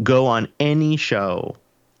go on any show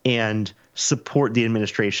and support the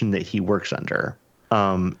administration that he works under.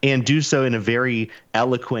 And do so in a very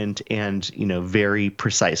eloquent and, very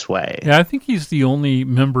precise way. Yeah, I think he's the only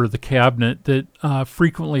member of the cabinet that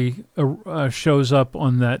frequently shows up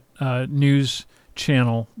on that news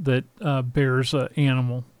channel that bears an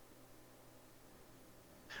animal.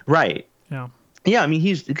 Right. Yeah. Yeah, I mean,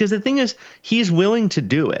 because the thing is, he's willing to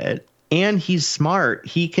do it, and he's smart.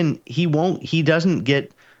 He doesn't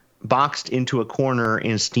get boxed into a corner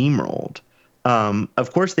and steamrolled.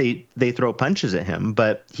 Of course they throw punches at him,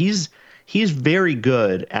 but he's very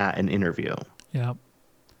good at an interview. Yeah.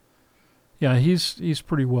 Yeah, he's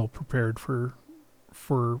pretty well prepared for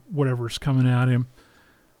whatever's coming at him.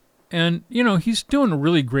 And, he's doing a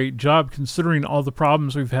really great job considering all the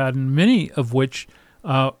problems we've had, and many of which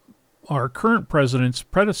our current president's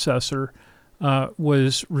predecessor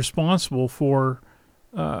was responsible for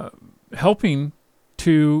helping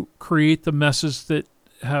to create the messes that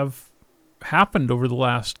have happened over the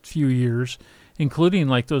last few years, including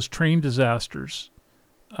like those train disasters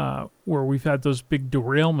where we've had those big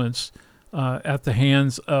derailments at the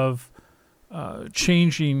hands of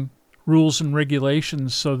changing rules and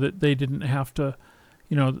regulations so that they didn't have to,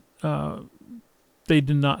 they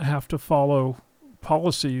did not have to follow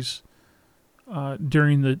policies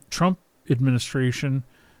during the Trump administration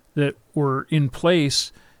that were in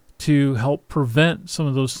place to help prevent some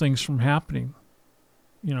of those things from happening.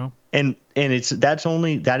 And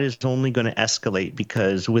that is only going to escalate,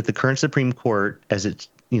 because with the current Supreme Court as it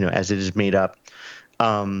is made up,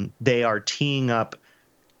 they are teeing up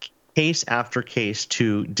case after case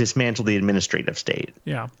to dismantle the administrative state.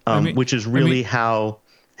 Yeah, which is really how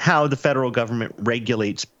the federal government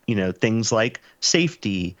regulates things like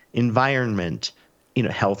safety, environment,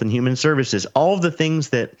 health and human services, all of the things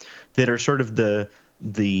that are sort of the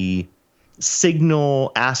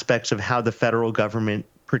signal aspects of how the federal government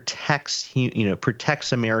protects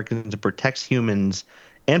Americans, protects humans,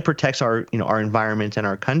 and protects our environment and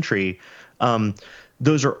our country.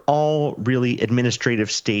 Those are all really administrative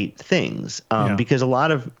state things, because a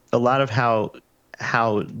lot of how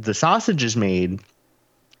the sausage is made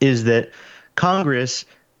is that Congress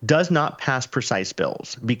does not pass precise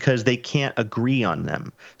bills because they can't agree on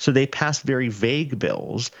them. So they pass very vague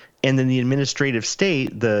bills, and then the administrative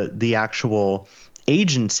state, the actual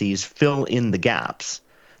agencies, fill in the gaps.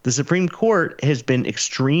 The Supreme Court has been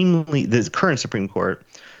the current Supreme Court,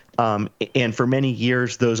 and for many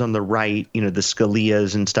years, those on the right, the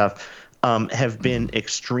Scalias and stuff, have been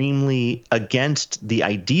extremely against the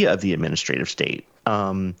idea of the administrative state.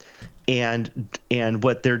 And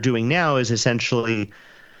what they're doing now is essentially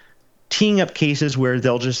teeing up cases where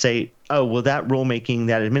they'll just say, oh, well, that rulemaking,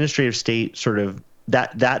 that administrative state sort of,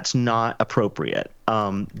 that's not appropriate.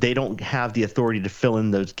 They don't have the authority to fill in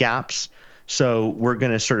those gaps. So we're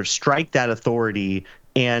going to sort of strike that authority.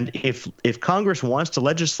 And if Congress wants to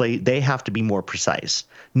legislate, they have to be more precise,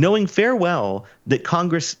 knowing fair well that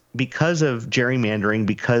Congress, because of gerrymandering,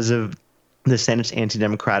 because of the Senate's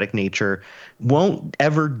anti-democratic nature, won't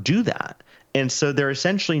ever do that. And so they're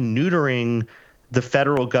essentially neutering the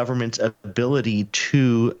federal government's ability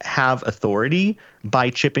to have authority by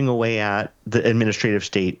chipping away at the administrative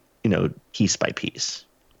state, piece by piece.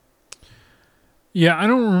 Yeah, I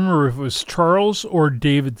don't remember if it was Charles or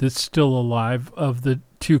David that's still alive, of the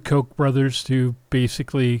two Koch brothers who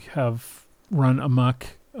basically have run amok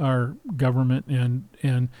our government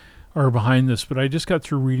and are behind this. But I just got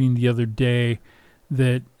through reading the other day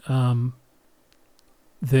that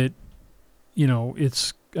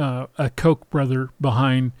it's a Koch brother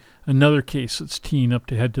behind another case that's teeing up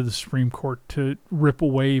to head to the Supreme Court to rip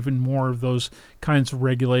away even more of those kinds of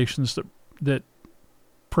regulations that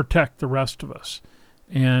protect the rest of us.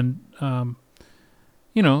 And, and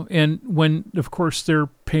when, of course, they're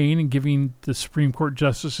paying and giving the Supreme Court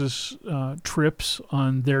justices trips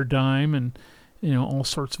on their dime and, all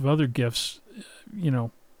sorts of other gifts,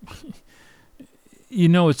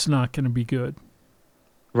 it's not going to be good.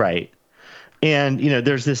 Right. And,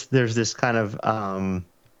 there's this kind of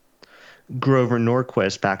Grover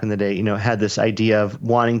Norquist back in the day, had this idea of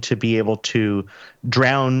wanting to be able to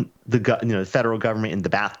drown the federal government in the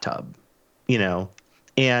bathtub,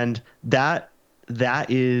 and that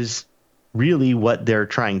is really what they're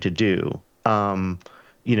trying to do,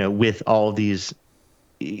 with all these,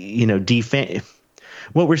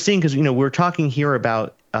 what we're seeing, because, we're talking here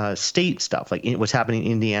about state stuff, like what's happening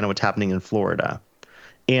in Indiana, what's happening in Florida.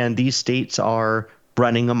 And these states are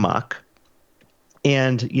running amok.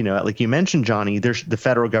 And, like you mentioned, Johnny, the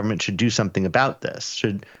federal government should do something about this,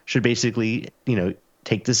 should basically,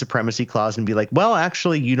 take the supremacy clause and be like, well,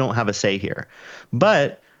 actually, you don't have a say here.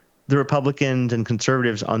 But the Republicans and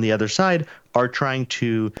conservatives on the other side are trying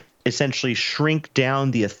to essentially shrink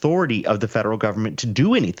down the authority of the federal government to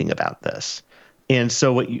do anything about this. And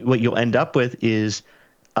so what you'll end up with is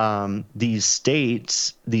these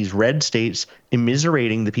states, these red states,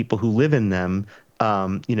 immiserating the people who live in them,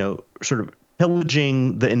 sort of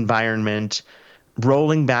pillaging the environment,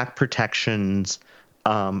 rolling back protections,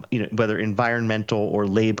 whether environmental or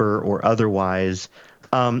labor or otherwise.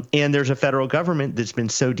 And there's a federal government that's been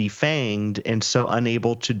so defanged and so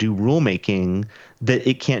unable to do rulemaking that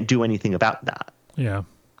it can't do anything about that. Yeah.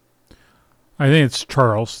 I think it's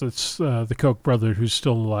Charles, that's the Koch brother, who's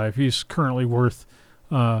still alive. He's currently worth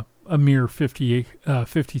a mere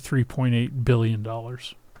 $53.8 billion.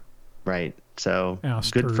 Right. So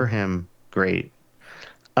good for him. Great.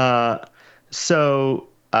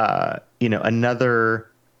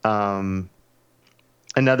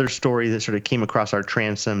 Another story that sort of came across our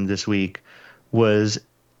transom this week was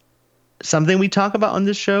something we talk about on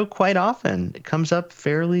this show quite often. It comes up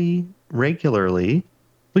fairly regularly,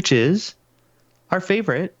 which is our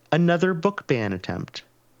favorite, another book ban attempt.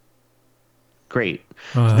 Great.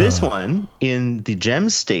 This one in the Gem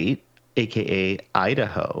State, aka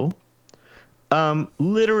Idaho,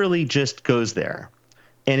 literally just goes there.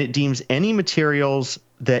 And it deems any materials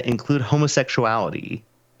that include homosexuality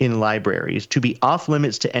in libraries to be off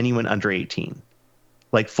limits to anyone under 18.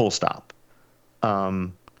 Like, full stop.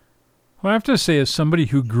 Well, I have to say, as somebody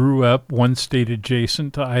who grew up one state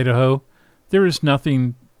adjacent to Idaho, there is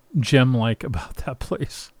nothing gem-like about that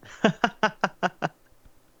place.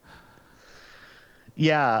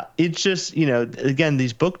 Yeah, it's just, again,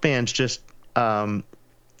 these book bans just, and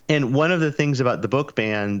one of the things about the book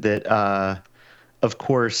ban that, of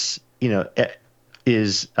course,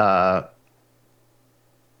 is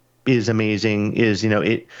amazing is,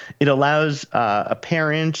 it allows a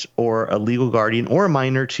parent or a legal guardian or a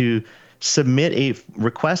minor to submit a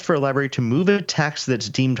request for a library to move a text that's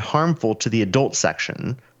deemed harmful to the adult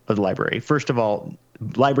section of the library. First of all,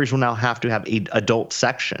 libraries will now have to have an adult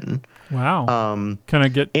section. Wow. Can I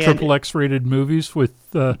get triple X rated movies with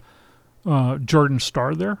Jordan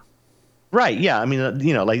Starr there? Right. Yeah. I mean,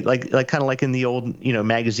 like kind of like in the old,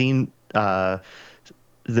 magazine, the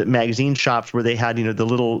magazine shops where they had, the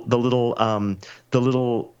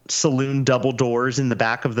little saloon double doors in the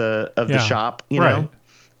back of the shop, right.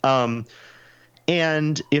 know.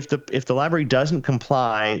 And if the library doesn't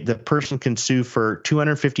comply, the person can sue for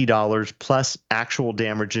 $250 plus actual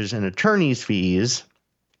damages and attorney's fees.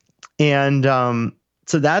 And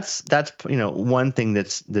so that's one thing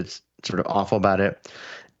that's sort of awful about it.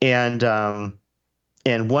 And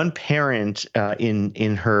one parent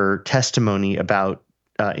in her testimony about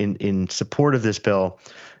in support of this bill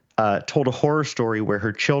told a horror story where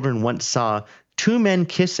her children once saw two men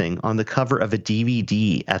kissing on the cover of a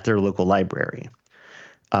DVD at their local library.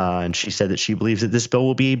 And she said that she believes that this bill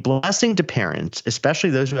will be a blessing to parents,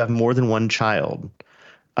 especially those who have more than one child,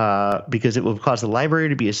 because it will cause the library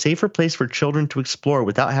to be a safer place for children to explore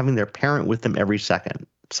without having their parent with them every second.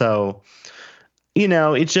 So,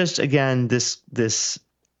 it's just, again, this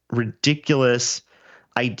ridiculous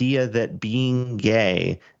idea that being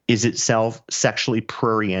gay is itself sexually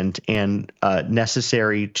prurient and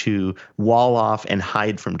necessary to wall off and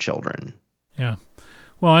hide from children. Yeah.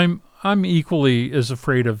 Well, I'm equally as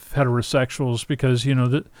afraid of heterosexuals because,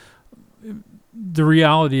 the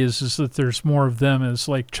reality is that there's more of them as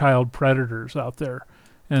like child predators out there.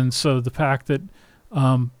 And so the fact that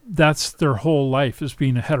that's their whole life is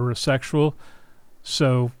being a heterosexual.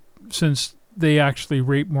 So since they actually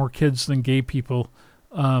rape more kids than gay people,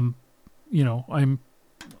 I'm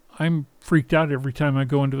freaked out every time I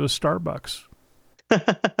go into a Starbucks.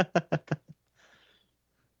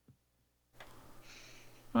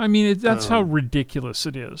 I mean, that's how ridiculous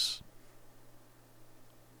it is.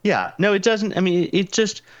 Yeah, no, it doesn't. I mean,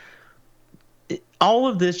 all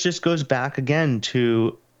of this just goes back again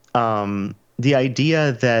to the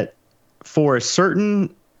idea that for a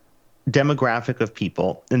certain demographic of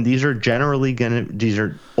people, and these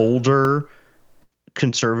are older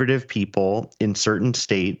conservative people in certain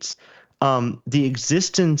states, the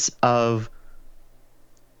existence of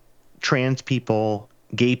trans people,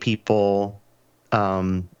 gay people,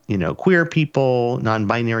 queer people,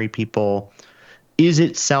 non-binary people is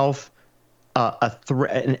itself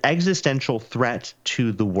an existential threat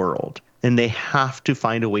to the world, and they have to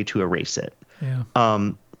find a way to erase it. Yeah.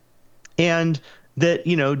 And that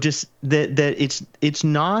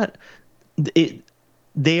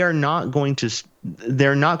they're not going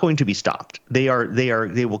to be stopped.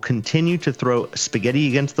 They will continue to throw spaghetti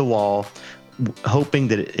against the wall, hoping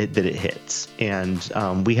that it hits,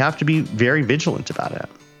 and we have to be very vigilant about it.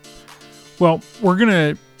 Well, we're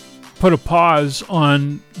gonna put a pause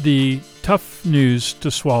on the tough news to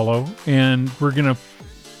swallow, and we're gonna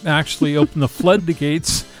actually open the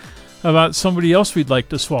floodgates about somebody else we'd like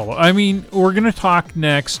to swallow. I mean, we're gonna talk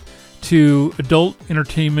next to adult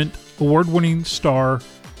entertainment award-winning star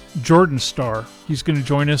Jordan Starr. He's going to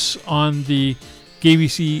join us on the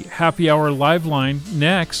GAYBC Happy Hour live line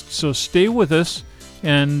next, so stay with us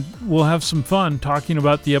and we'll have some fun talking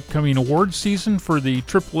about the upcoming award season for the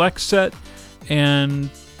XXX set and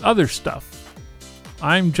other stuff.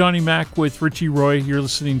 I'm Johnny Mac with Richie Roy. You're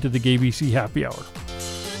listening to the GAYBC Happy Hour.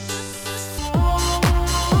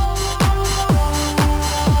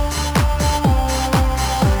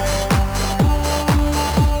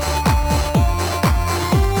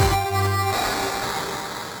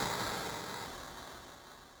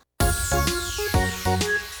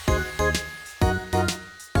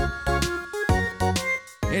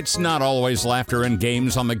 It's not always laughter and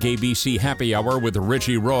games on the GAYBC Happy Hour with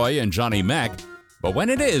Richie Roy and Johnny Mac, but when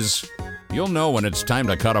it is, you'll know when it's time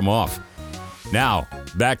to cut them off. Now,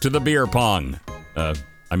 back to the beer pong.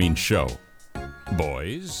 Show.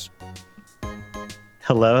 Boys.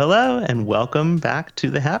 Hello, and welcome back to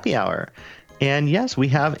the Happy Hour. And yes, we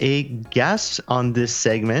have a guest on this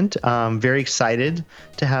segment. Very excited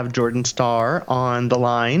to have Jordan Starr on the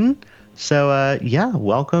line. So,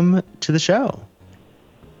 welcome to the show.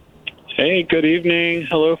 Hey, good evening.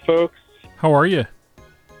 Hello, folks. How are you?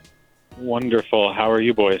 Wonderful. How are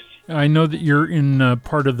you boys? I know that you're in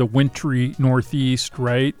part of the wintry Northeast,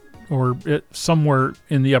 right? Or somewhere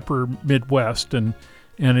in the upper Midwest. And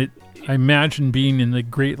I imagine being in the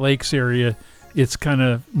Great Lakes area, it's kind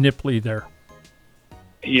of nipply there.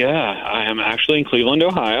 Yeah, I am actually in Cleveland,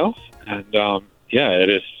 Ohio. And, it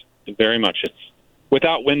is very much. It's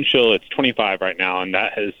without wind chill, it's 25 right now. And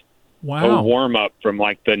that is a warm up from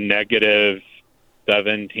like the negative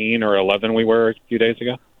 17 or 11 we were a few days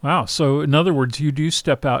ago. Wow. So in other words, you do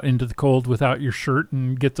step out into the cold without your shirt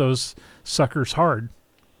and get those suckers hard.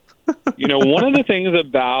 One of the things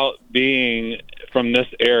about being from this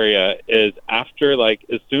area is after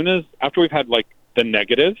we've had like the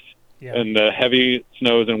negatives and the heavy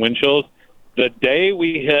snows and wind chills, the day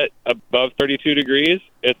we hit above 32 degrees,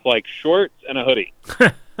 it's like shorts and a hoodie.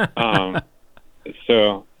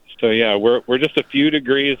 So yeah, we're just a few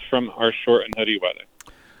degrees from our short and hoodie weather.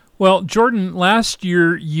 Well, Jordan, last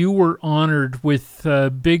year you were honored with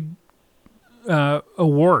a big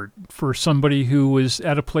award for somebody who was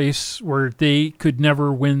at a place where they could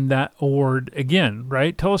never win that award again,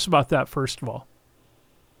 right? Tell us about that, first of all.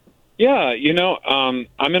 Yeah,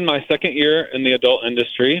 I'm in my second year in the adult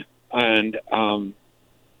industry, and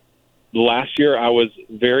last year I was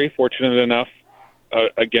very fortunate enough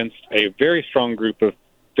against a very strong group of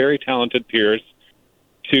very talented peers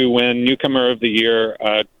to win Newcomer of the Year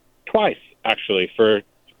twice, actually, for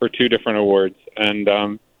two different awards. And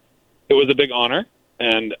it was a big honor,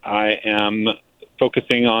 and I am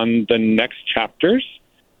focusing on the next chapters,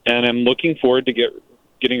 and I'm looking forward to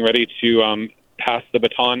getting ready to pass the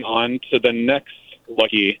baton on to the next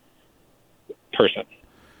lucky person.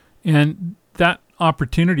 And that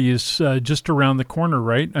opportunity is just around the corner,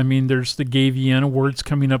 right? I mean, there's the GAYVN Awards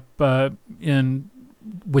coming up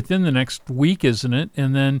within the next week, isn't it?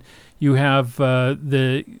 And then you have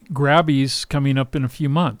the Grabbies coming up in a few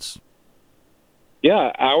months.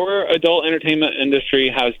 Yeah, our adult entertainment industry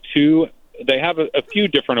has they have a few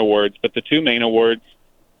different awards, but the two main awards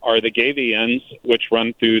are the GAYVNs, which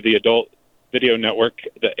run through the Adult Video Network,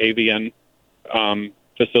 the AVN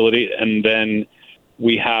facility, and then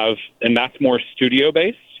we have, and that's more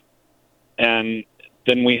studio-based, and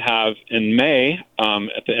then we have in May,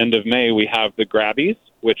 at the end of May, we have the Grabbies,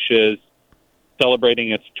 which is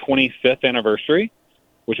celebrating its 25th anniversary,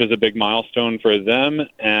 which is a big milestone for them,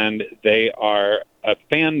 and they are a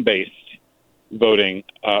fan-based voting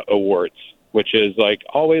awards, which is like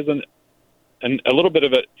always a little bit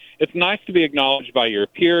of it. It's nice to be acknowledged by your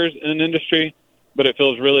peers in an industry, but it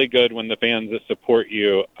feels really good when the fans that support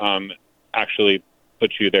you actually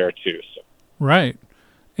put you there too. So. Right.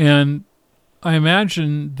 And I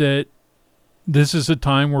imagine that this is a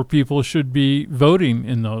time where people should be voting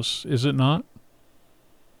in those, is it not?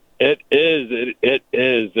 It is. It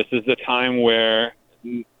is. This is the time where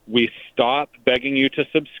we stop begging you to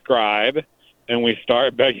subscribe and we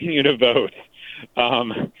start begging you to vote.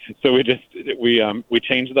 So we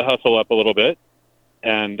changed the hustle up a little bit.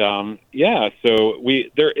 And so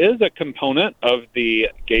there is a component of the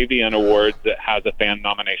GAYVN Awards that has a fan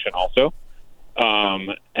nomination also.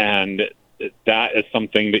 And that is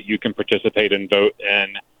something that you can participate and vote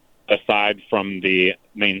in aside from the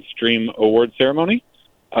mainstream award ceremony,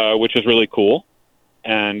 which is really cool.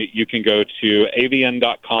 And you can go to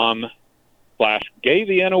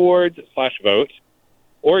avn.com/GAYVN-awards/vote,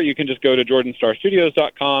 or you can just go to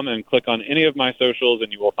jordanstarstudios.com and click on any of my socials,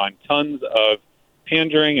 and you will find tons of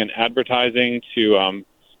pandering and advertising to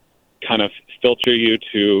kind of filter you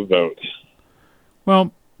to vote.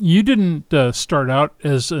 Well, you didn't start out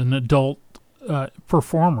as an adult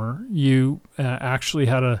performer. You actually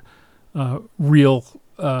had a real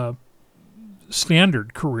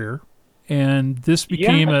standard career, and this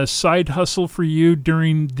became a side hustle for you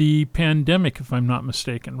during the pandemic, if I'm not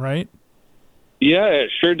mistaken, right? Yeah,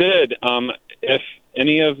 it sure did. If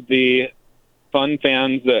any of the fun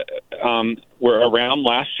fans that were around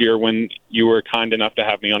last year when you were kind enough to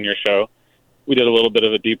have me on your show, we did a little bit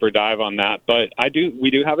of a deeper dive on that. But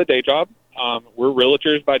we do have a day job. We're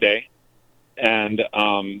realtors by day. And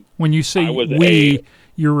when you say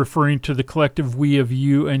you're referring to the collective we of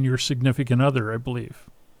you and your significant other, I believe.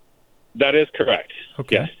 That is correct.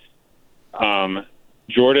 Okay. Yes.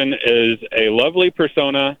 Jordan is a lovely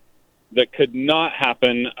persona that could not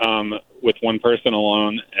happen with one person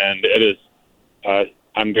alone, and it is.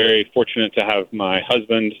 I'm very fortunate to have my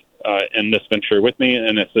husband in this venture with me,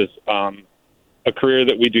 and this is a career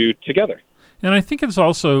that we do together. And I think it's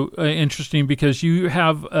also interesting because you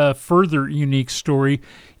have a further unique story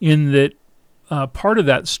in that part of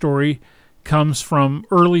that story comes from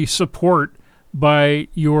early support by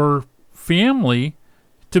your family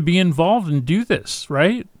to be involved and do this,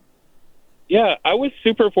 right? Yeah, I was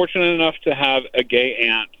super fortunate enough to have a gay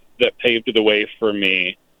aunt that paved the way for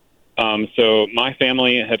me. So my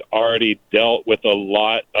family had already dealt with a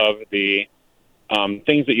lot of the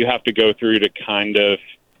things that you have to go through to kind of,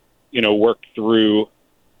 work through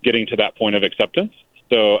getting to that point of acceptance.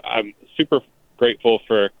 So I'm super grateful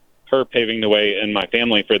for her paving the way and my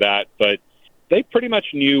family for that. But they pretty much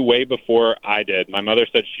knew way before I did. My mother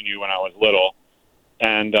said she knew when I was little.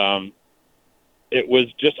 And it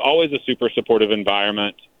was just always a super supportive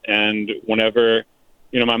environment. And whenever,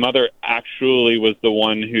 my mother actually was the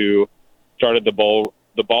one who started the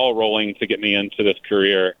ball rolling to get me into this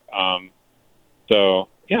career. So,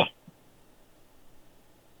 yeah.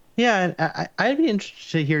 Yeah, and I'd be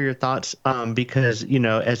interested to hear your thoughts because,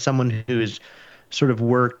 as someone who's sort of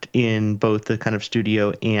worked in both the kind of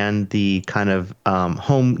studio and the kind of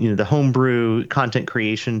the homebrew content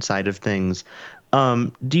creation side of things,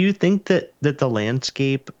 do you think that the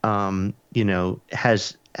landscape, has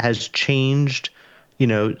changed,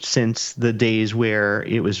 since the days where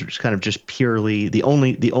it was kind of just purely the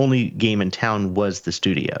only game in town was the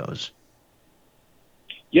studios?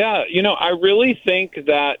 Yeah, I really think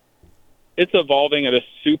that it's evolving at a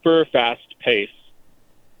super fast pace,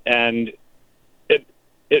 and it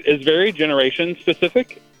is very generation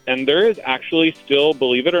specific, and there is actually still,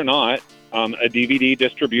 believe it or not, a DVD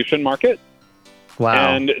distribution market.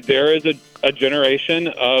 Wow. And there is a generation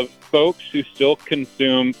of folks who still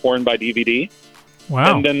consume porn by DVD.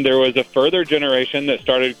 Wow. And then there was a further generation that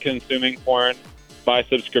started consuming porn by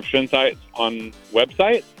subscription sites on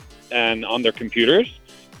websites and on their computers.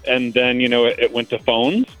 And then, it went to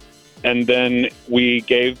phones. And then we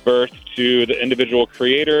gave birth to the individual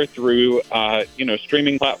creator through,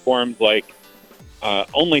 streaming platforms like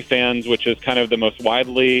OnlyFans, which is kind of the most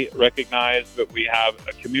widely recognized. But we have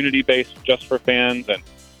a community base just for fans and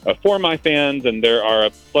for my fans. And there are a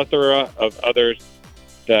plethora of others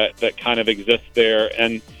that kind of exist there.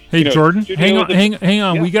 And hey, Jordan, hang on.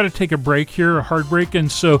 Yeah. We got to take a break here, a hard break,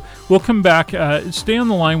 and so we'll come back. Stay on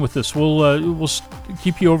the line with us. We'll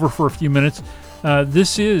keep you over for a few minutes.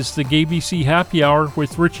 This is the GAYBC Happy Hour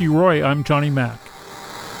with Richie Roy. I'm Johnny Mac.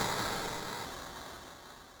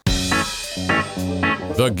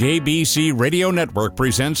 The GAYBC Radio Network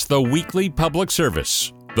presents the weekly public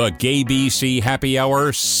service, the GAYBC Happy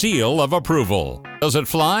Hour Seal of Approval. Does it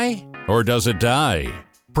fly or does it die?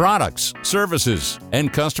 Products, services,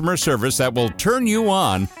 and customer service that will turn you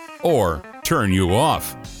on or turn you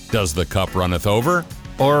off. Does the cup runneth over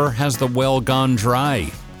or has the well gone dry?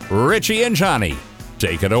 Richie and Johnny,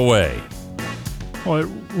 take it away. Well, it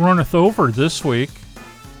runneth over this week.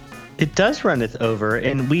 It does runneth over,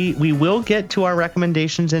 and we will get to our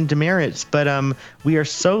recommendations and demerits, but we are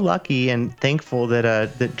so lucky and thankful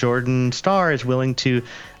that Jordan Starr is willing to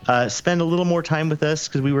spend a little more time with us,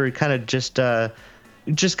 because we were kind of just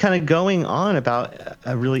kind of going on about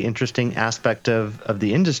a really interesting aspect of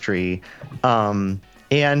the industry. And,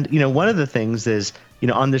 one of the things is,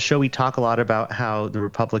 on the show, we talk a lot about how the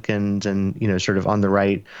Republicans and, sort of on the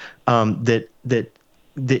right, that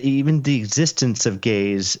even the existence of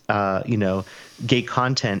gays, gay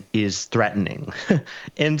content is threatening.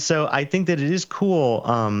 And so I think that it is cool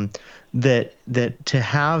that to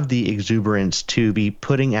have the exuberance to be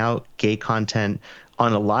putting out gay content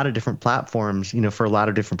on a lot of different platforms, for a lot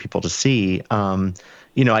of different people to see.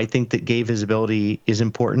 I think that gay visibility is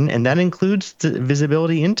important, and that includes the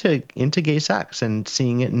visibility into gay sex and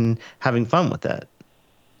seeing it and having fun with it.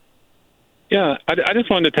 Yeah, I just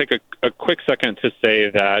wanted to take a quick second to say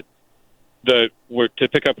that to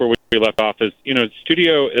pick up where we left off is,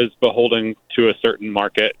 studio is beholden to a certain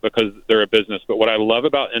market because they're a business. But what I love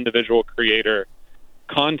about individual creator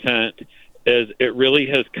content is it really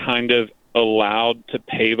has kind of allowed to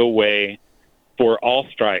pave a way for all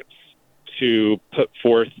stripes to put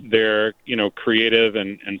forth their, creative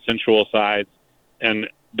and sensual sides, and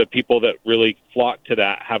the people that really flock to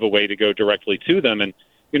that have a way to go directly to them. And,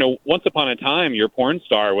 once upon a time, your porn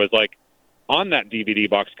star was like on that DVD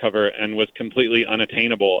box cover and was completely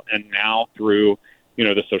unattainable. And now through,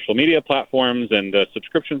 the social media platforms and the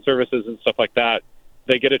subscription services and stuff like that,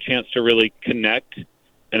 they get a chance to really connect,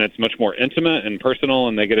 and it's much more intimate and personal,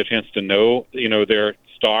 and they get a chance to know, their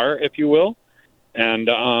star, if you will. And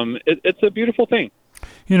it's a beautiful thing.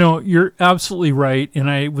 You know, you're absolutely right, and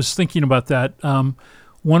I was thinking about that.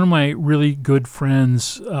 One of my really good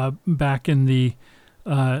friends back in the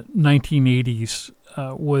 1980s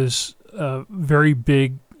was a very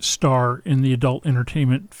big star in the adult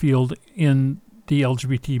entertainment field in the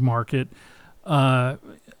LGBT market.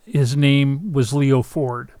 His name was Leo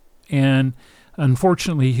Ford, and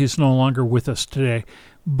unfortunately, he's no longer with us today.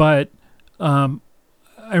 But I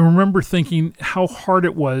remember thinking how hard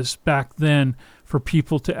it was back then for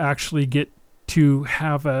people to actually get to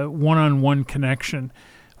have a one-on-one connection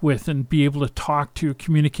with and be able to talk to,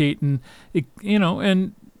 communicate, and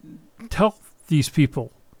and tell these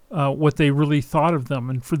people what they really thought of them,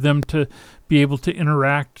 and for them to be able to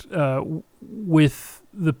interact with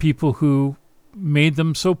the people who made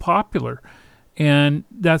them so popular. And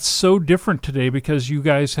that's so different today because you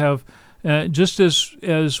guys have, just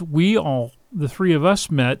as we all, the three of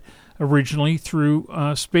us, met originally through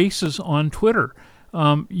spaces on Twitter.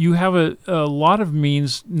 You have a lot of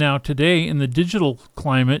means now today in the digital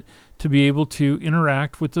climate to be able to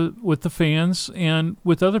interact with the fans and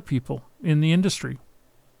with other people in the industry.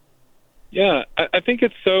 Yeah, I think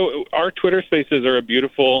our Twitter spaces are a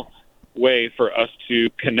beautiful way for us to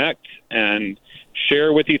connect and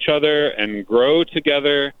share with each other and grow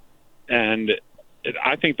together. And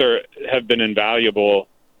I think they have been invaluable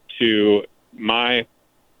to my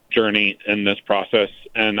journey in this process,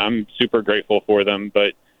 and I'm super grateful for them.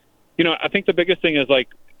 But, I think the biggest thing is, like,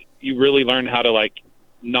 you really learn how to, like,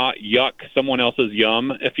 not yuck someone else's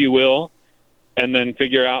yum, if you will, and then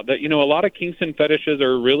figure out that, a lot of kinks and fetishes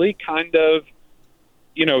are really kind of,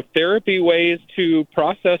 therapy ways to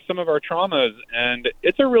process some of our traumas. And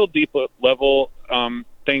it's a real deep level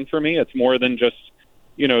thing for me. It's more than just,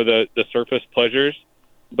 the surface pleasures.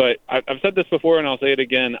 But I've said this before, and I'll say it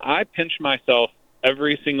again. I pinch myself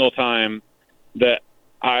every single time that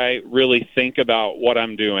I really think about what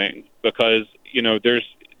I'm doing, because, there's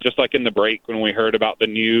just like in the break when we heard about the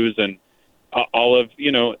news and all of,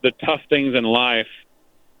 the tough things in life,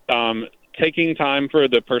 taking time for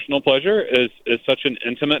the personal pleasure is such an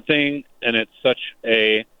intimate thing, and it's such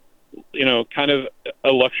a, kind of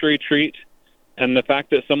a luxury treat. And the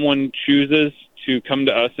fact that someone chooses to come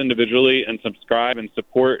to us individually and subscribe and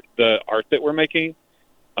support the art that we're making,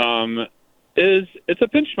 it's a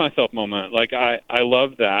pinch myself moment. Like, I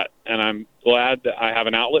love that, and I'm glad that I have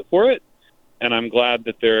an outlet for it, and I'm glad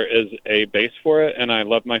that there is a base for it, and I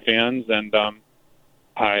love my fans, and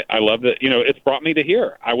I love that, it's brought me to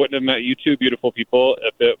here. I wouldn't have met you two beautiful people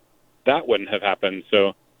if that wouldn't have happened.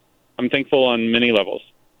 So I'm thankful on many levels.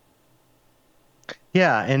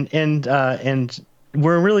 Yeah, and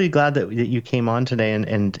we're really glad that you came on today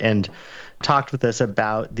and talked with us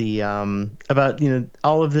about the about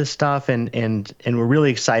all of this stuff, and we're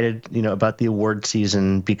really excited about the award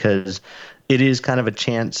season, because it is kind of a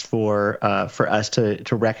chance for us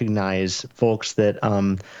to recognize folks that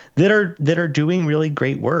are doing really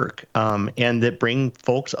great work, and that bring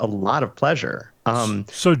folks a lot of pleasure.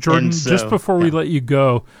 So Jordan, just before we let you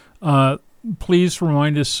go, please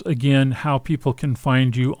remind us again how people can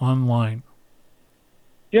find you online.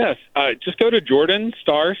 Yes, just go to Jordan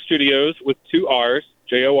Starr Studios with 2 R's,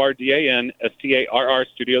 JordanStarr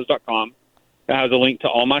Studios.com. It has a link to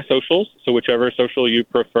all my socials, so whichever social you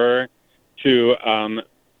prefer to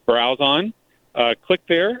browse on, click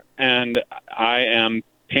there, and I am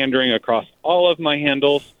pandering across all of my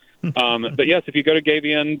handles. But yes, if you go to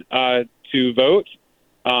GAYBN to vote,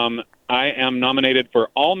 I am nominated for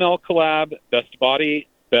All Male Collab, Best Body,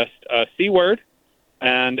 Best C Word,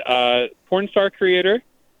 and Porn Star Creator,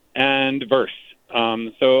 and Verse.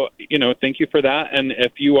 So, thank you for that. And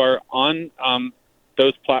if you are on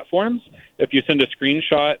those platforms, if you send a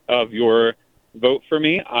screenshot of your vote for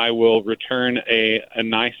me, I will return a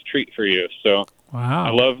nice treat for you. So wow. I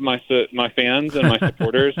love my fans and my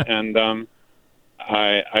supporters, and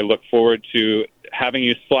I look forward to having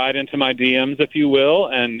you slide into my DMs, if you will,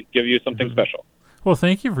 and give you something special. Well,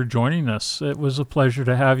 thank you for joining us. It was a pleasure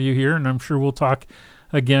to have you here, and I'm sure we'll talk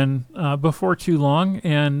again before too long.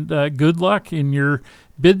 And good luck in your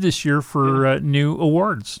bid this year for new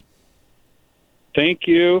awards. Thank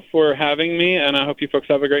you for having me, and I hope you folks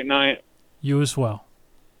have a great night. You as well.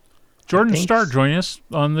 Jordan Thanks. Starr joining us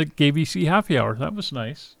on the GAYBC Happy Hour. That was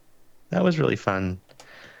nice. That was really fun.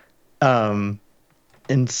 And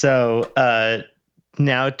so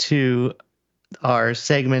now to our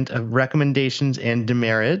segment of recommendations and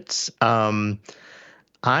demerits. I'm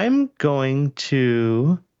going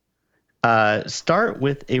to start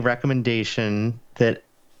with a recommendation that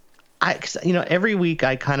every week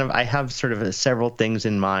I have sort of several things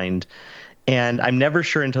in mind, And I'm never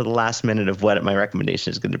sure until the last minute of what my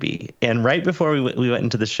recommendation is going to be. And right before we went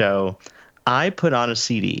into the show, I put on a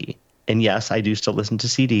CD. And yes, I do still listen to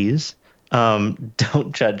CDs.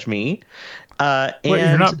 Don't judge me. Wait,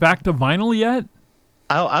 you're not back to vinyl yet?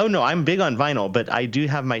 Oh, no, I'm big on vinyl, but I do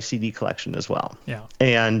have my CD collection as well. Yeah.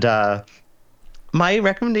 And my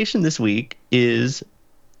recommendation this week is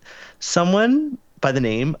someone by the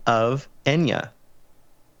name of Enya.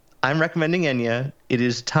 I'm recommending Enya. It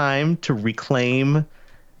is time to reclaim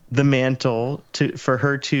the mantle for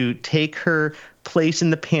her to take her place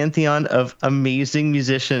in the pantheon of amazing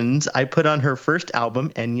musicians. I put on her first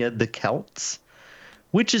album, Enya the Celts,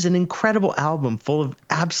 which is an incredible album full of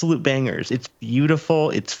absolute bangers. It's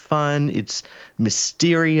beautiful, it's fun, it's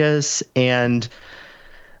mysterious, and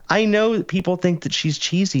I know that people think that she's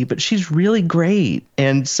cheesy, but she's really great.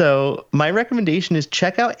 And so my recommendation is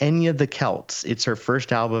check out Enya the Celts. It's her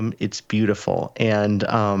first album. It's beautiful. And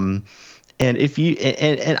if you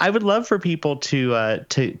and I would love for people to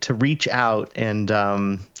reach out and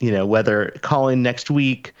whether call in next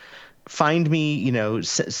week, find me,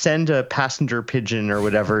 send a passenger pigeon or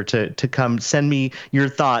whatever to come send me your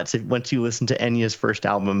thoughts once you listen to Enya's first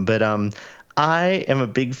album. But I am a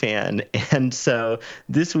big fan, and so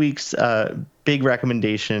this week's big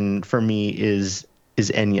recommendation for me is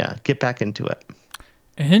Enya. Get back into it.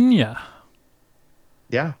 Enya.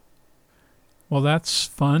 Yeah. Well, that's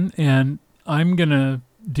fun, and I'm going to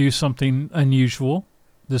do something unusual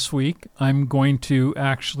this week. I'm going to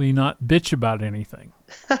actually not bitch about anything.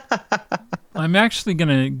 I'm actually going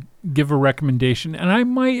to give a recommendation, and I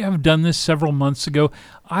might have done this several months ago.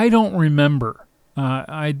 I don't remember.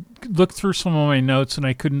 I looked through some of my notes, and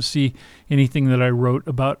I couldn't see anything that I wrote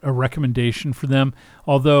about a recommendation for them,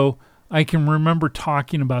 although I can remember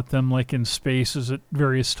talking about them like in spaces at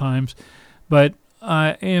various times. But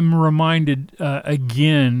I am reminded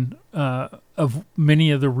again of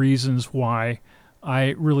many of the reasons why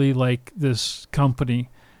I really like this company.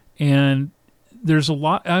 And there's a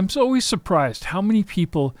lot. I'm always surprised how many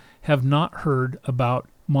people have not heard about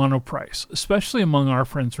Monoprice, especially among our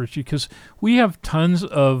friends, Richie, because we have tons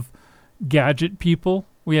of gadget people.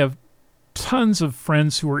 We have tons of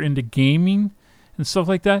friends who are into gaming and stuff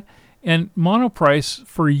like that. And Monoprice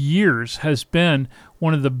for years has been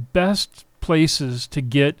one of the best places to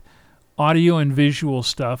get audio and visual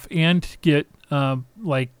stuff and to get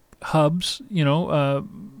like hubs,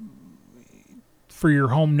 for your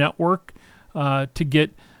home network, to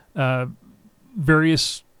get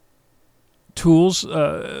various tools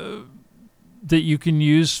that you can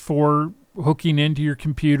use for hooking into your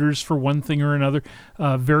computers for one thing or another,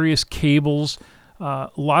 various cables,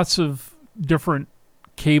 lots of different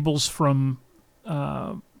cables from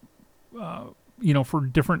for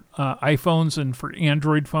different iPhones and for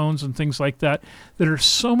Android phones and things like that are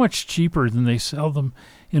so much cheaper than they sell them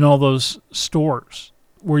in all those stores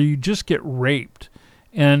where you just get raped.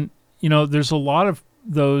 And there's a lot of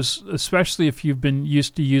those, especially if you've been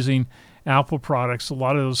used to using Apple products, a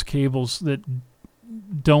lot of those cables that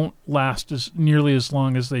don't last as nearly as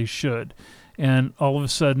long as they should. And all of a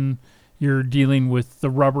sudden you're dealing with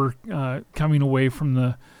the rubber coming away from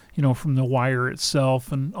the wire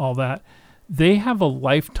itself and all that. They have a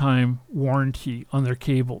lifetime warranty on their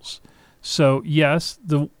cables. So yes,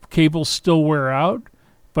 the cables still wear out,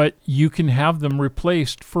 but you can have them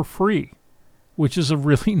replaced for free, which is a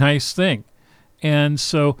really nice thing. And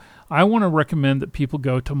so I want to recommend that people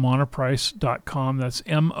go to monoprice.com. That's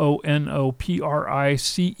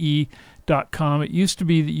monoprice.com. It used to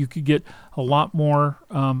be that you could get a lot more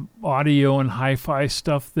audio and hi-fi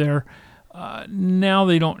stuff there. Now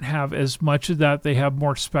they don't have as much of that. They have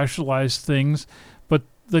more specialized things. But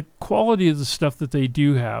the quality of the stuff that they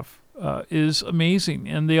do have is amazing.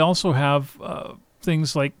 And they also have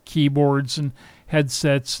things like keyboards and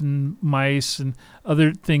headsets and mice and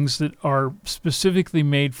other things that are specifically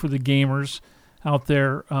made for the gamers out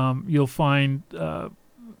there. You'll find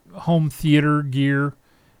home theater gear,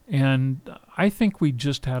 and I think we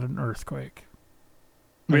just had an earthquake.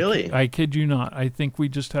 Really? I kid you not. I think we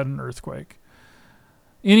just had an earthquake.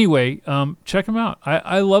 Anyway, check them out.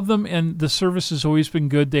 I love them, and the service has always been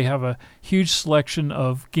good. They have a huge selection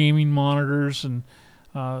of gaming monitors and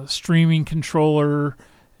streaming controller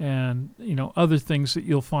and other things that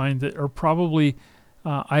you'll find that are probably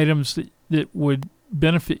items that would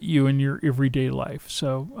benefit you in your everyday life.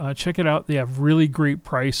 So check it out. They have really great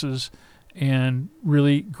prices and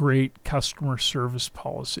really great customer service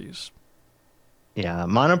policies. Yeah,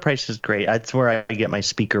 Monoprice is great. That's where I get my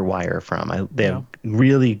speaker wire from. They have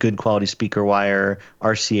really good quality speaker wire,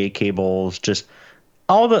 RCA cables, just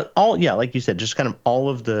like you said, just kind of all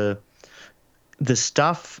of the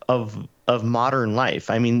stuff of of modern life.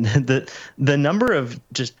 I mean, the number of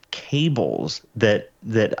just cables that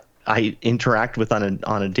I interact with on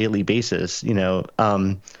a daily basis,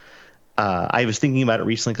 I was thinking about it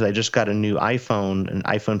recently because I just got a new iPhone, an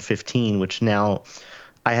iPhone 15, which now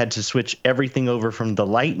I had to switch everything over from the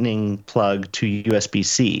Lightning plug to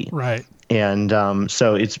USB-C. Right. And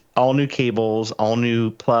so it's all new cables, all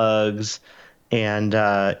new plugs. And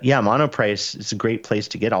Monoprice is a great place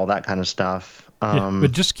to get all that kind of stuff.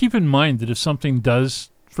 But just keep in mind that if something does,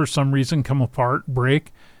 for some reason, come apart,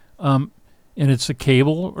 break, and it's a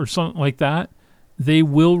cable or something like that, they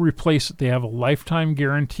will replace it. They have a lifetime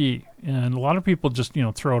guarantee. And a lot of people just,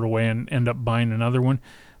 throw it away and end up buying another one.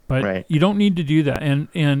 But you don't need to do that.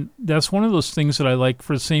 And that's one of those things that I like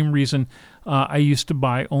for the same reason I used to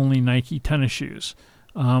buy only Nike tennis shoes.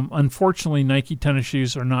 Unfortunately, Nike tennis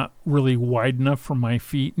shoes are not really wide enough for my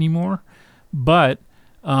feet anymore. But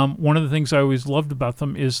one of the things I always loved about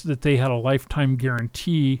them is that they had a lifetime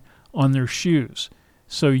guarantee on their shoes.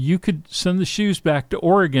 So you could send the shoes back to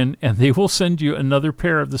Oregon and they will send you another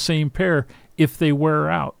pair of the same pair if they wear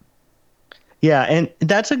out. Yeah, and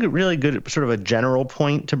that's a really good sort of a general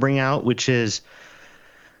point to bring out, which is,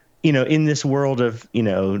 in this world of,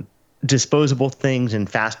 disposable things and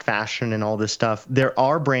fast fashion and all this stuff, there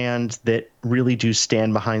are brands that really do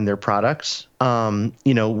stand behind their products. I'm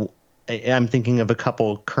thinking of a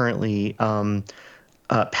couple currently.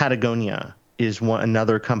 Patagonia is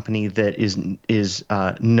another company that is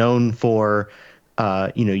known for,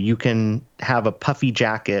 you can have a puffy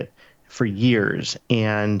jacket for years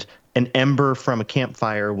and an ember from a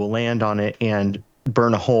campfire will land on it and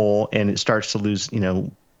burn a hole and it starts to lose,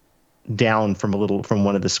 down from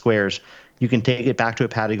one of the squares. You can take it back to a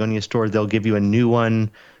Patagonia store. They'll give you a new one,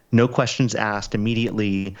 no questions asked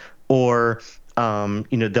immediately, or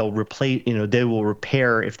they'll replace, they will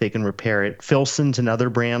repair if they can repair it. Filson's another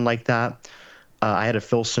brand like that. I had a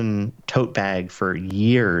Filson tote bag for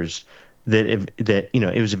years that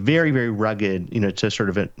it was very, very rugged, it's a sort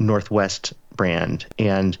of a Northwest brand.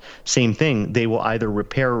 And same thing, they will either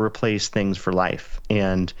repair or replace things for life.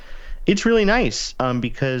 And it's really nice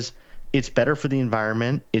because it's better for the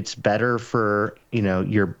environment. It's better for,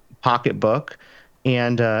 your pocketbook.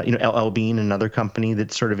 And, LL Bean, another company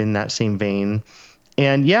that's sort of in that same vein.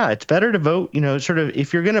 And yeah, it's better to vote, sort of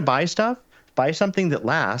if you're going to buy stuff, buy something that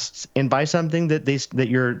lasts and buy something that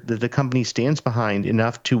the company stands behind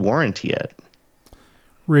enough to warranty it.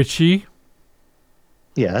 Richie?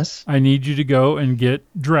 Yes? I need you to go and get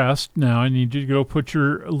dressed now. I need you to go put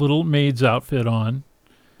your little maid's outfit on.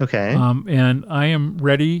 Okay. And I am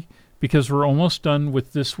ready because we're almost done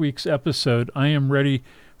with this week's episode. I am ready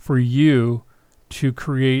for you to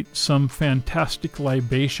create some fantastic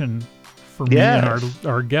libation for me and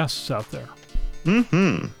our guests out there.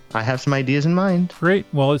 Mm-hmm. I have some ideas in mind. Great.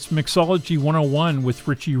 Well, it's Mixology 101 with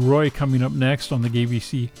Richie Roy coming up next on the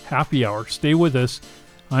GAYBC Happy Hour. Stay with us.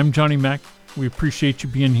 I'm Johnny Mac. We appreciate you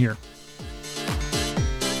being here.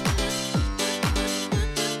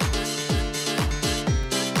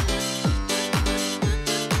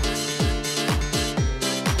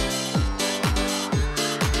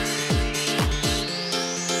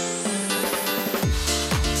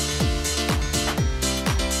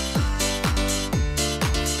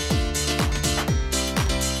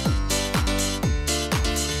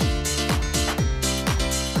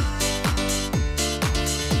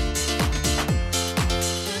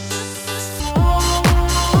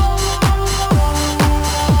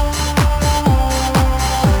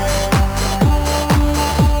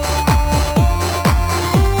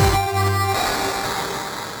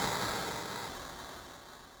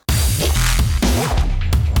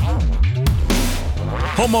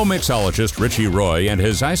 Homo mixologist Richie Roy and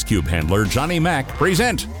his ice cube handler Johnny Mac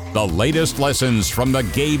present the latest lessons from the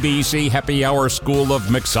GAYBC Happy Hour School of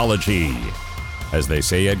Mixology. As they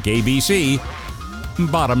say at GAYBC,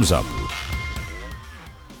 bottoms up.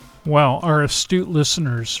 Well, our astute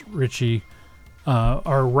listeners, Richie,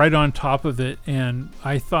 are right on top of it, and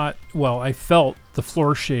I felt the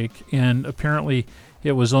floor shake, and apparently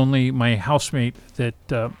it was only my housemate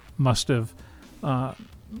that must have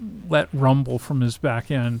let rumble from his back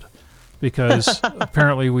end, because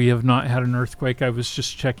apparently we have not had an earthquake. I was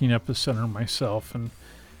just checking epicenter myself, and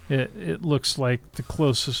it looks like the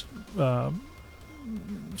closest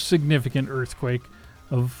significant earthquake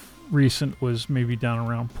of recent was maybe down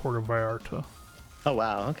around Puerto Vallarta. Oh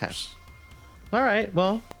wow! Okay. All right.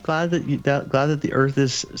 Well, glad that the Earth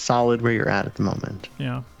is solid where you're at the moment.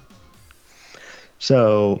 Yeah.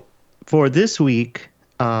 So for this week,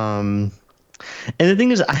 and the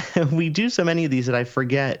thing is, we do so many of these that I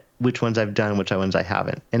forget which ones I've done, which ones I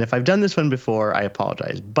haven't. And if I've done this one before, I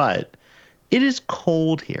apologize. But it is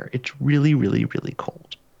cold here. It's really, really, really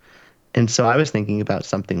cold. And so I was thinking about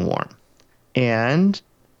something warm. And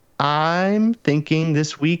I'm thinking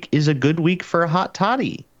this week is a good week for a hot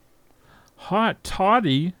toddy. Hot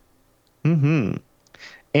toddy? Mm-hmm.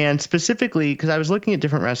 And specifically, because I was looking at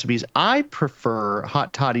different recipes, I prefer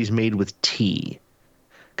hot toddies made with tea.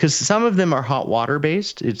 Because some of them are hot water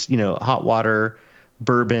based. It's, hot water,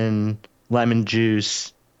 bourbon, lemon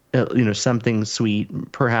juice, something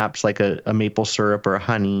sweet, perhaps like a maple syrup or a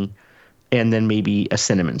honey, and then maybe a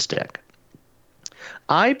cinnamon stick.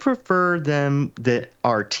 I prefer them that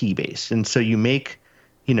are tea based. And so you make,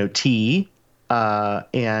 tea,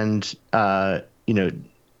 and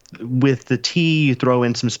with the tea, you throw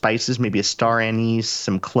in some spices, maybe a star anise,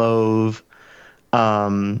 some clove,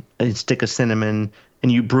 a stick of cinnamon,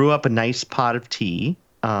 and you brew up a nice pot of tea.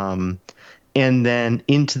 And then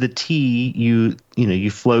into the tea,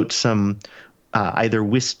 you float some either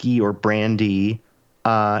whiskey or brandy,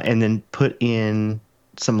 and then put in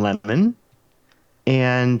some lemon,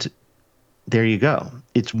 and there you go.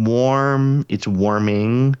 It's warm. It's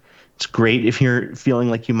warming. It's great if you're feeling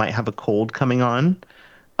like you might have a cold coming on.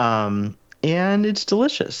 And it's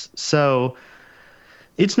delicious. So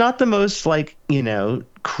it's not the most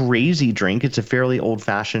crazy drink. It's a fairly old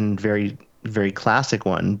fashioned, very, very classic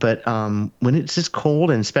one. But when it's just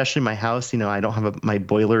cold, and especially my house, I don't have my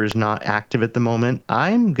boiler is not active at the moment.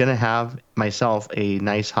 I'm going to have myself a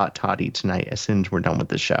nice hot toddy tonight as soon as we're done with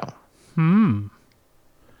the show.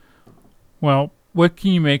 Well, what can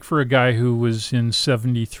you make for a guy who was in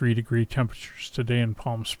 73-degree temperatures today in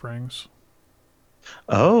Palm Springs?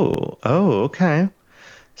 Oh, okay.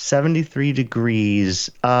 73 degrees.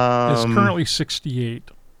 It's currently 68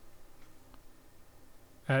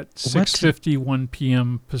 at 6:51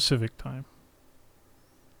 p.m. Pacific time.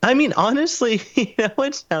 I mean, honestly,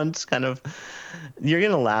 it sounds kind of, you're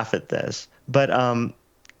going to laugh at this, but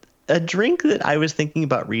a drink that I was thinking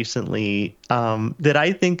about recently that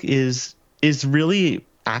I think is really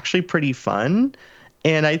actually pretty fun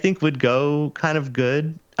and I think would go kind of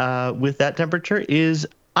good with that temperature is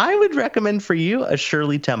I would recommend for you a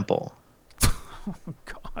Shirley Temple. Oh,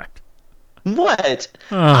 God. What?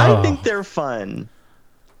 Oh. I think they're fun.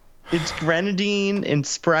 It's grenadine and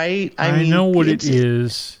Sprite. I mean, know what it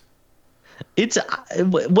is. It's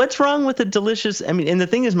what's wrong with a delicious? And the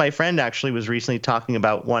thing is, my friend actually was recently talking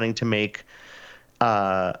about wanting to make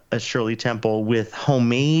a Shirley Temple with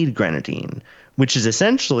homemade grenadine, which is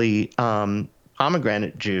essentially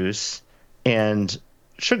pomegranate juice and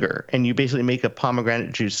sugar, and you basically make a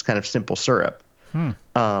pomegranate juice kind of simple syrup.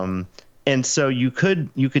 And so you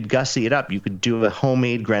could gussy it up. You could do a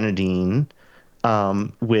homemade grenadine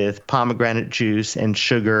with pomegranate juice and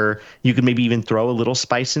sugar. You could maybe even throw a little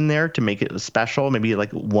spice in there to make it special, maybe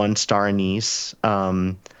like 1 star anise.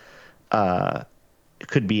 It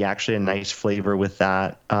could be actually a nice flavor with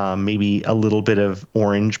that. Maybe a little bit of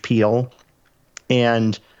orange peel,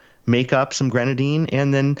 and make up some grenadine.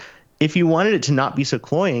 And then if you wanted it to not be so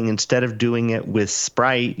cloying, instead of doing it with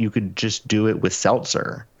Sprite, you could just do it with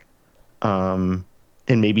seltzer.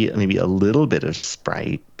 And maybe a little bit of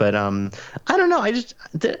Sprite, but I don't know. I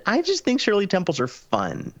just think Shirley Temples are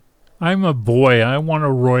fun. I'm a boy. I want a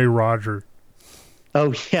Roy Roger.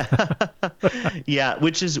 Oh yeah, yeah.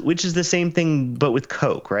 Which is the same thing, but with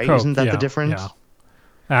Coke, right? Coke, Isn't that the difference? Yeah.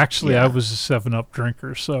 Actually, I was a 7-Up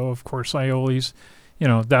drinker, so of course I always,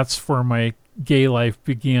 that's where my gay life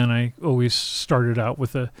began. I always started out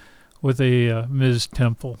with a Ms.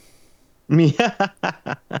 Temple. Yeah.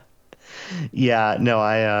 Yeah, no,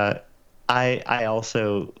 I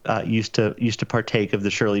also used to partake of the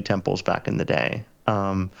Shirley Temples back in the day.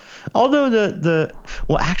 Although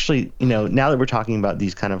actually, now that we're talking about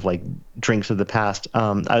these kind of like drinks of the past,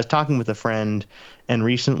 I was talking with a friend, and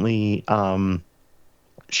recently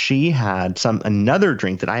she had another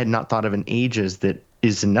drink that I had not thought of in ages that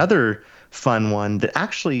is another fun one that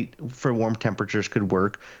actually for warm temperatures could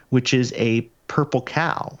work, which is a purple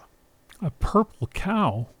cow. A purple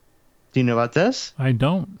cow? Do you know about this? I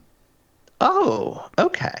don't. Oh,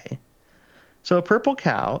 okay. So a purple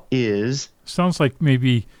cow is... Sounds like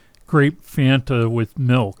maybe grape Fanta with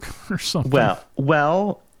milk or something.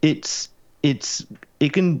 Well, you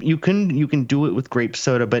can do it with grape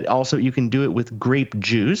soda, but also you can do it with grape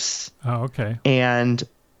juice. Oh, okay. And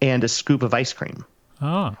a scoop of ice cream.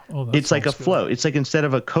 It's like a float. It's like instead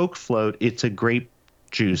of a Coke float, it's a grape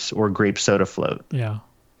juice or grape soda float. Yeah.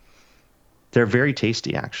 They're very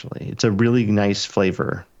tasty, actually. It's a really nice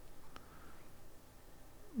flavor.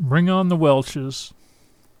 Bring on the Welch's.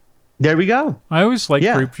 There we go. I always liked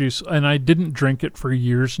grape juice, and I didn't drink it for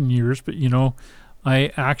years and years, but,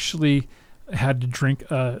 I actually had to drink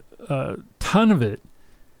a ton of it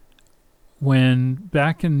when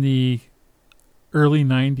back in the early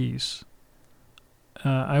 90s,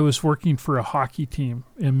 I was working for a hockey team,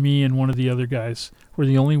 and me and one of the other guys were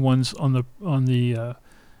the only ones on the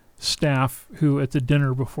staff who, at the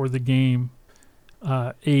dinner before the game,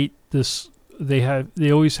 ate this.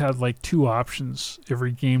 They always had like 2 options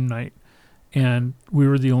every game night, and we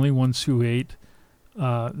were the only ones who ate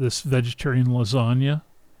this vegetarian lasagna,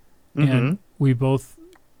 and we both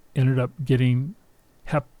ended up getting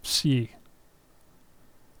Hep C.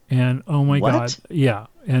 And oh my God, yeah.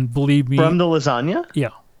 And believe me, from the lasagna? Yeah.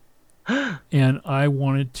 And I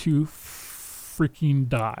wanted to freaking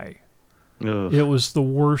die. Ugh. It was the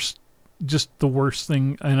worst, just the worst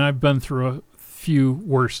thing. And I've been through a few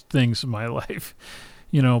worse things in my life,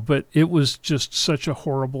 but it was just such a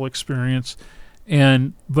horrible experience.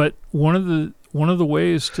 But one of the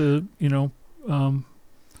ways to,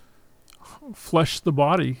 flush the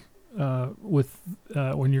body with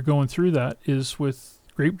when you're going through that is with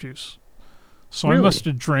grape juice. So really? I must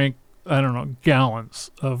have drank, I don't know,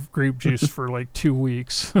 gallons of grape juice for like 2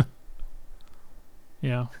 weeks.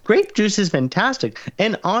 Yeah. Grape juice is fantastic.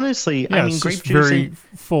 And honestly, yeah, grape juice is very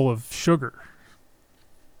full of sugar.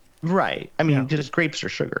 Right. Just grapes are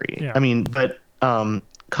sugary. Yeah. But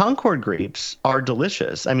Concord grapes are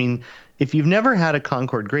delicious. If you've never had a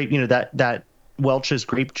Concord grape, that Welch's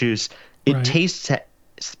grape juice, it tastes, it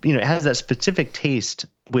has that specific taste,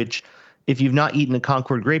 which if you've not eaten a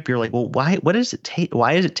Concord grape, you're like, well, why does it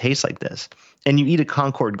taste like this? And you eat a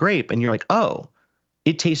Concord grape and you're like, oh,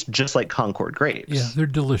 it tastes just like Concord grapes. Yeah, they're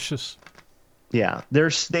delicious. Yeah,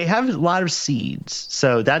 they have a lot of seeds,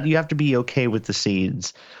 so that you have to be okay with the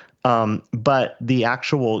seeds. But the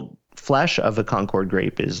actual flesh of a Concord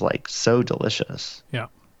grape is like so delicious. Yeah.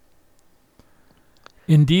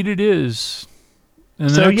 Indeed it is. And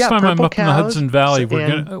the so, next time I'm up in the Hudson Valley,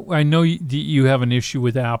 I know you have an issue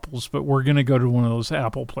with apples, but we're going to go to one of those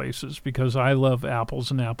apple places because I love apples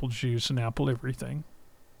and apple juice and apple everything.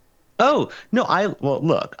 Oh, no,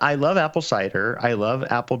 look, I love apple cider. I love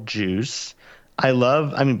apple juice.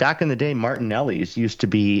 Back in the day, Martinelli's used to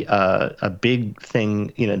be a big thing,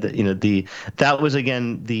 that was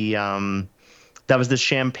the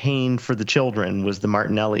champagne for the children was the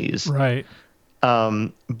Martinelli's. Right.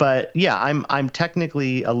 But yeah, I'm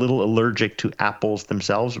technically a little allergic to apples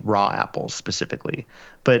themselves, raw apples specifically,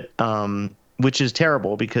 but, which is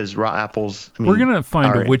terrible because raw apples. We're going to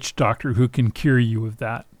find a witch doctor who can cure you of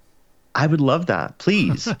that. I would love that.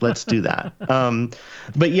 Please, let's do that.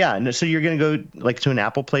 But yeah, so you're going to go like to an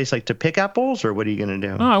apple place, like to pick apples, or what are you going to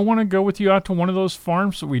do? No, I want to go with you out to one of those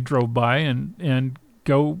farms that we drove by and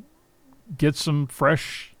go get some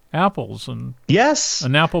fresh apples and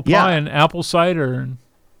an apple pie and apple cider and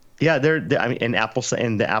and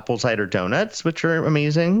the apple cider donuts, which are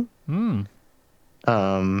amazing. Those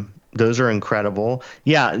are incredible.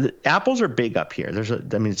 Yeah, apples are big up here.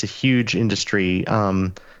 It's a huge industry.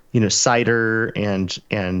 Cider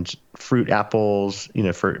and fruit apples,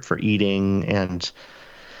 for eating, and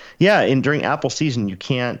during apple season you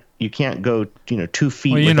can't go 2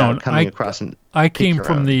 feet without coming across an. I came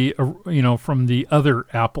from the from the other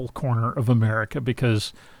apple corner of America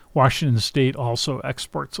because Washington State also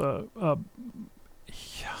exports a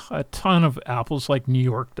ton of apples like New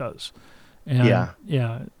York does, and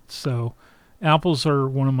so apples are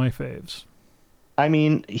one of my faves.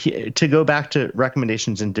 To go back to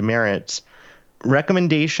recommendations and demerits,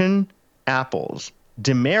 recommendation, apples.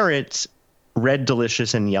 Demerits, red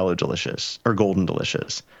delicious and yellow delicious, or golden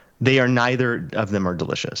delicious. Neither of them are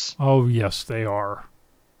delicious. Oh, yes, they are.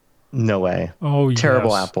 No way. Oh,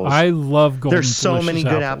 terrible yes. apples. I love golden There's so delicious many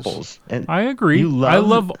good apples. And I agree. I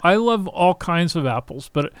love all kinds of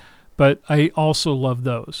apples, but I also love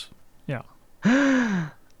those. Yeah.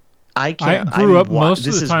 I grew up most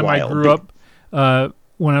of the time. I grew up.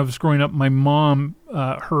 When I was growing up, my mom,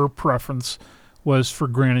 her preference was for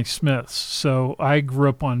Granny Smith's. So I grew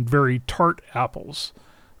up on very tart apples.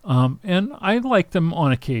 And I like them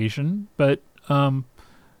on occasion, but, I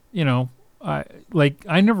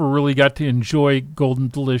never really got to enjoy Golden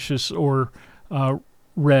Delicious or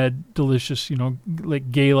Red Delicious,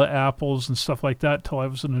 like Gala apples and stuff like that till I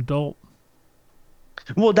was an adult.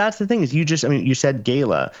 Well, that's the thing is you said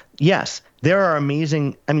Gala. Yes, there are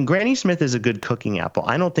amazing. Granny Smith is a good cooking apple.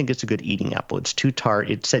 I don't think it's a good eating apple. It's too tart.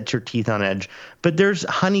 It sets your teeth on edge. But there's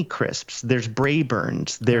Honey Crisps. There's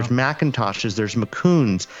Brayburns. There's Macintoshes. There's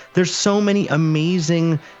Macoons. There's so many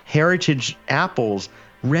amazing heritage apples.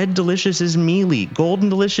 Red Delicious is mealy. Golden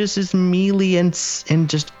Delicious is mealy and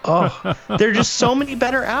just, there are just so many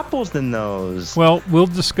better apples than those. Well, we'll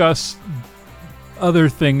discuss other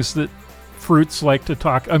things that fruits like to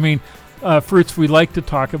talk. fruits we like to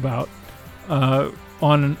talk about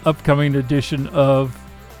on an upcoming edition of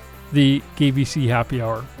the GAYBC Happy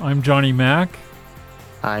Hour. I'm Johnny Mac.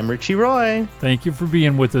 I'm Richie Roy. Thank you for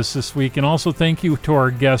being with us this week. And also thank you to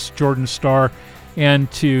our guest, Jordan Starr,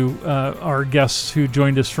 and to our guests who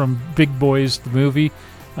joined us from Big Boys, the movie.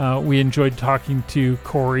 We enjoyed talking to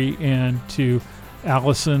Corey and to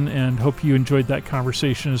Allison, and hope you enjoyed that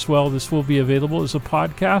conversation as well. This will be available as a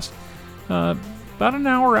podcast about an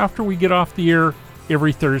hour after we get off the air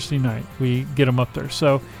every Thursday night. We get them up there.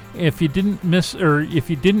 So if you didn't miss, or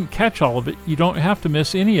if you didn't catch all of it, you don't have to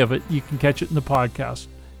miss any of it. You can catch it in the podcast.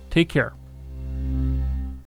 Take care.